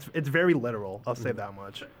 It's very literal. I'll say that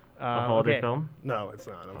much. A holiday okay. film. No, it's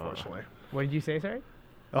not. Unfortunately, What did you say, sorry?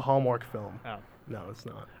 a Hallmark film. Oh. No, it's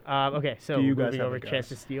not. Okay, so Do you guys moving have over a chance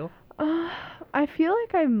to guess? steal. I feel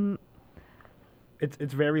like I'm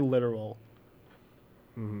It's very literal.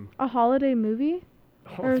 a holiday movie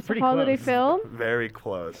or it's it's a pretty holiday close. film. Very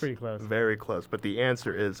close. Pretty close. Very close. But the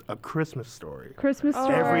answer is A Christmas Story. Christmas Oh.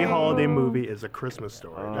 story. Every holiday Oh. movie is a Christmas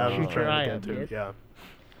story. Oh. That's what I'm Shoot your trying eye to out, get to. kid. Yeah.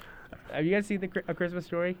 Have you guys seen A Christmas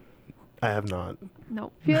Story? I have not.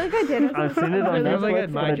 Nope. I feel like I did. I've seen it on Really? Feels like a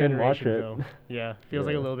Netflix, my but I didn't watch generation it. film. Yeah, feels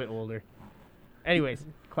like a Yeah. little bit older. Anyways,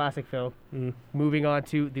 classic film. Mm. Moving on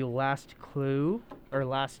to the last clue or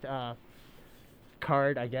last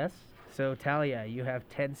card, I guess. So Talia, you have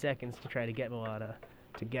 10 seconds to try to get Moana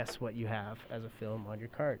to guess what you have as a film on your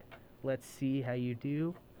card. Let's see how you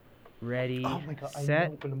do. Ready, Oh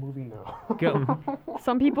set, the movie now. go.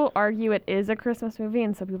 Some people argue it is a Christmas movie,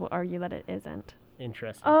 and some people argue that it isn't.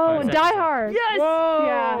 Interesting. Oh, 5 Die seconds. Hard. Yes!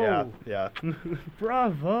 Yeah. Yeah, yeah.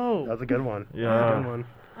 Bravo. That's a good one. Yeah. Good one.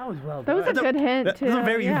 That was well That was a done. good hint too. That's a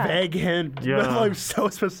very yeah. vague hint. Yeah. But like so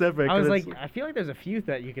specific. I was and like, it's- I feel like there's a few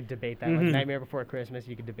that you could debate that. Like Mhm. Nightmare Before Christmas,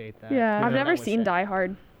 you could debate that. Yeah. I've Yeah, never That was seen set. Die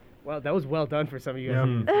Hard. Well, that was well done for some of you. Yeah.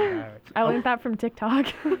 guys. Yeah. I learned that from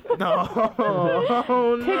TikTok. no.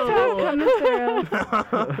 Oh, TikTok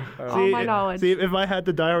coming through. All my knowledge. See, if I had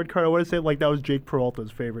the Die Hard card, I would have said like that was Jake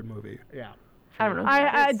Peralta's favorite movie. Yeah. I don't know. who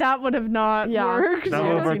that I is. that would have not Yeah. worked. That You would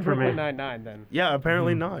haven't work seen for me. Brooklyn Nine-Nine then. Yeah,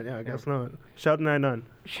 apparently not. Yeah, I guess not. Shout 99.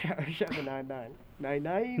 Shout the 9-9.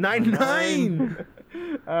 9-9? 99.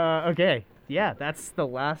 Okay. Yeah, that's the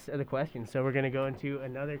last of the questions. So we're going to go into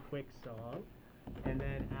another quick song. And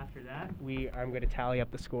then after that, I'm going to tally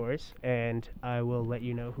up the scores. And I will let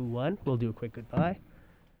you know who won. We'll do a quick goodbye.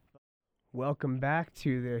 Welcome back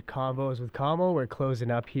to the Combos with Kamal. We're closing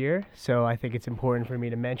up here, so I think it's important for me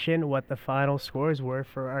to mention what the final scores were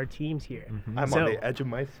for our teams here. I'm So, on the edge of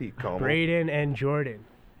my seat, Kamal. Braden and Jordan,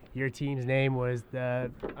 your team's name was I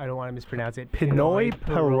don't want to mispronounce it, Pinoy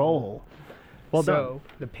Parole. Well so,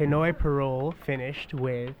 the Pinoy Parole finished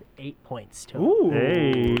with 8 points total. Ooh.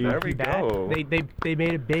 Hey. There we Not bad. go. They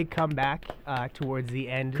made a big comeback towards the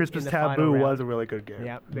end. Christmas in the final Taboo round. was a really good game.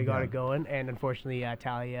 Yep, they got it going, and unfortunately,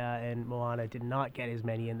 Talia and Moana did not get as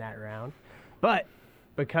many in that round. But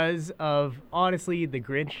because of, honestly, the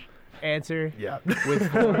Grinch answer Yeah. with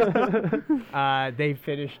 4, they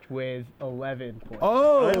finished with 11 points.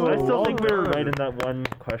 Oh, I still well think we were done. right in that one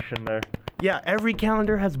question there. Yeah, every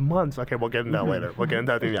calendar has months. Okay, we'll get into that later. We'll get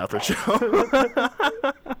into that in the after show.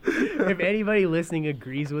 If anybody listening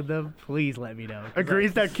agrees with them, please let me know. 'cause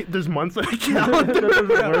Agrees that there's months on a calendar.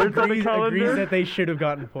 agrees that they should have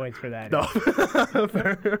gotten points for that. No.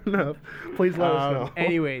 Fair enough. Please let us know.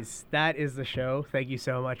 Anyways, that is the show. Thank you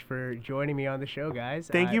so much for joining me on the show, guys.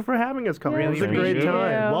 Thank you for having us, Kamal. Really It was a great appreciate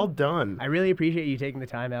time. it. Well done. I really appreciate you taking the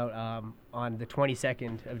time out on the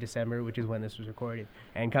 22nd of December, which is when this was recorded,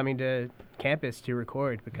 and coming to campus to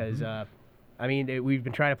record because, we've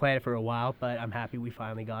been trying to plan it for a while, but I'm happy we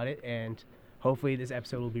finally got it, and hopefully this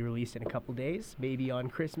episode will be released in a couple days, maybe on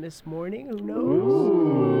Christmas morning, who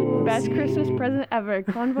knows? Best Christmas present ever.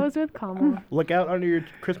 Convos with Kamal. Look out under your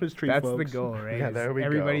Christmas tree, That's folks. the goal, right? Yeah, is there we go.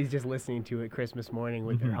 everybody's just listening to it Christmas morning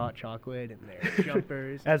with their hot chocolate and their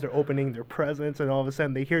jumpers. As they're opening their presents, and all of a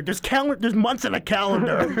sudden they hear, there's months in a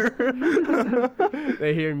calendar.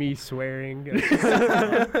 They hear me swearing. Hear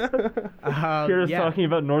us talking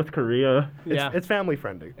about North Korea. Yeah. It's family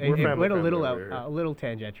friendly. It, We're it family went a friendly little over here. a little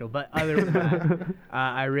tangential, but other than that,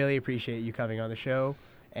 I really appreciate you coming on the show,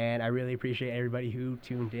 and I really appreciate everybody who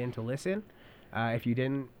tuned in to listen.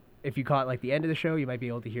 If you caught like the end of the show, you might be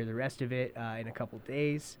able to hear the rest of it in a couple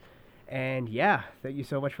days. And yeah, thank you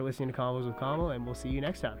so much for listening to Combos with Kamal, and we'll see you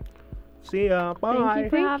next time. See ya. Bye. Thank you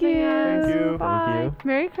for Thank having you. us. Thank you. Bye. Thank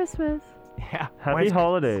Merry Christmas. Yeah. Happy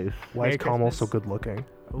holidays. Why is Merry Kamal so Christmas. good looking?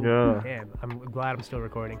 Ooh, Yeah. Man, I'm glad I'm still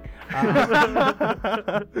recording.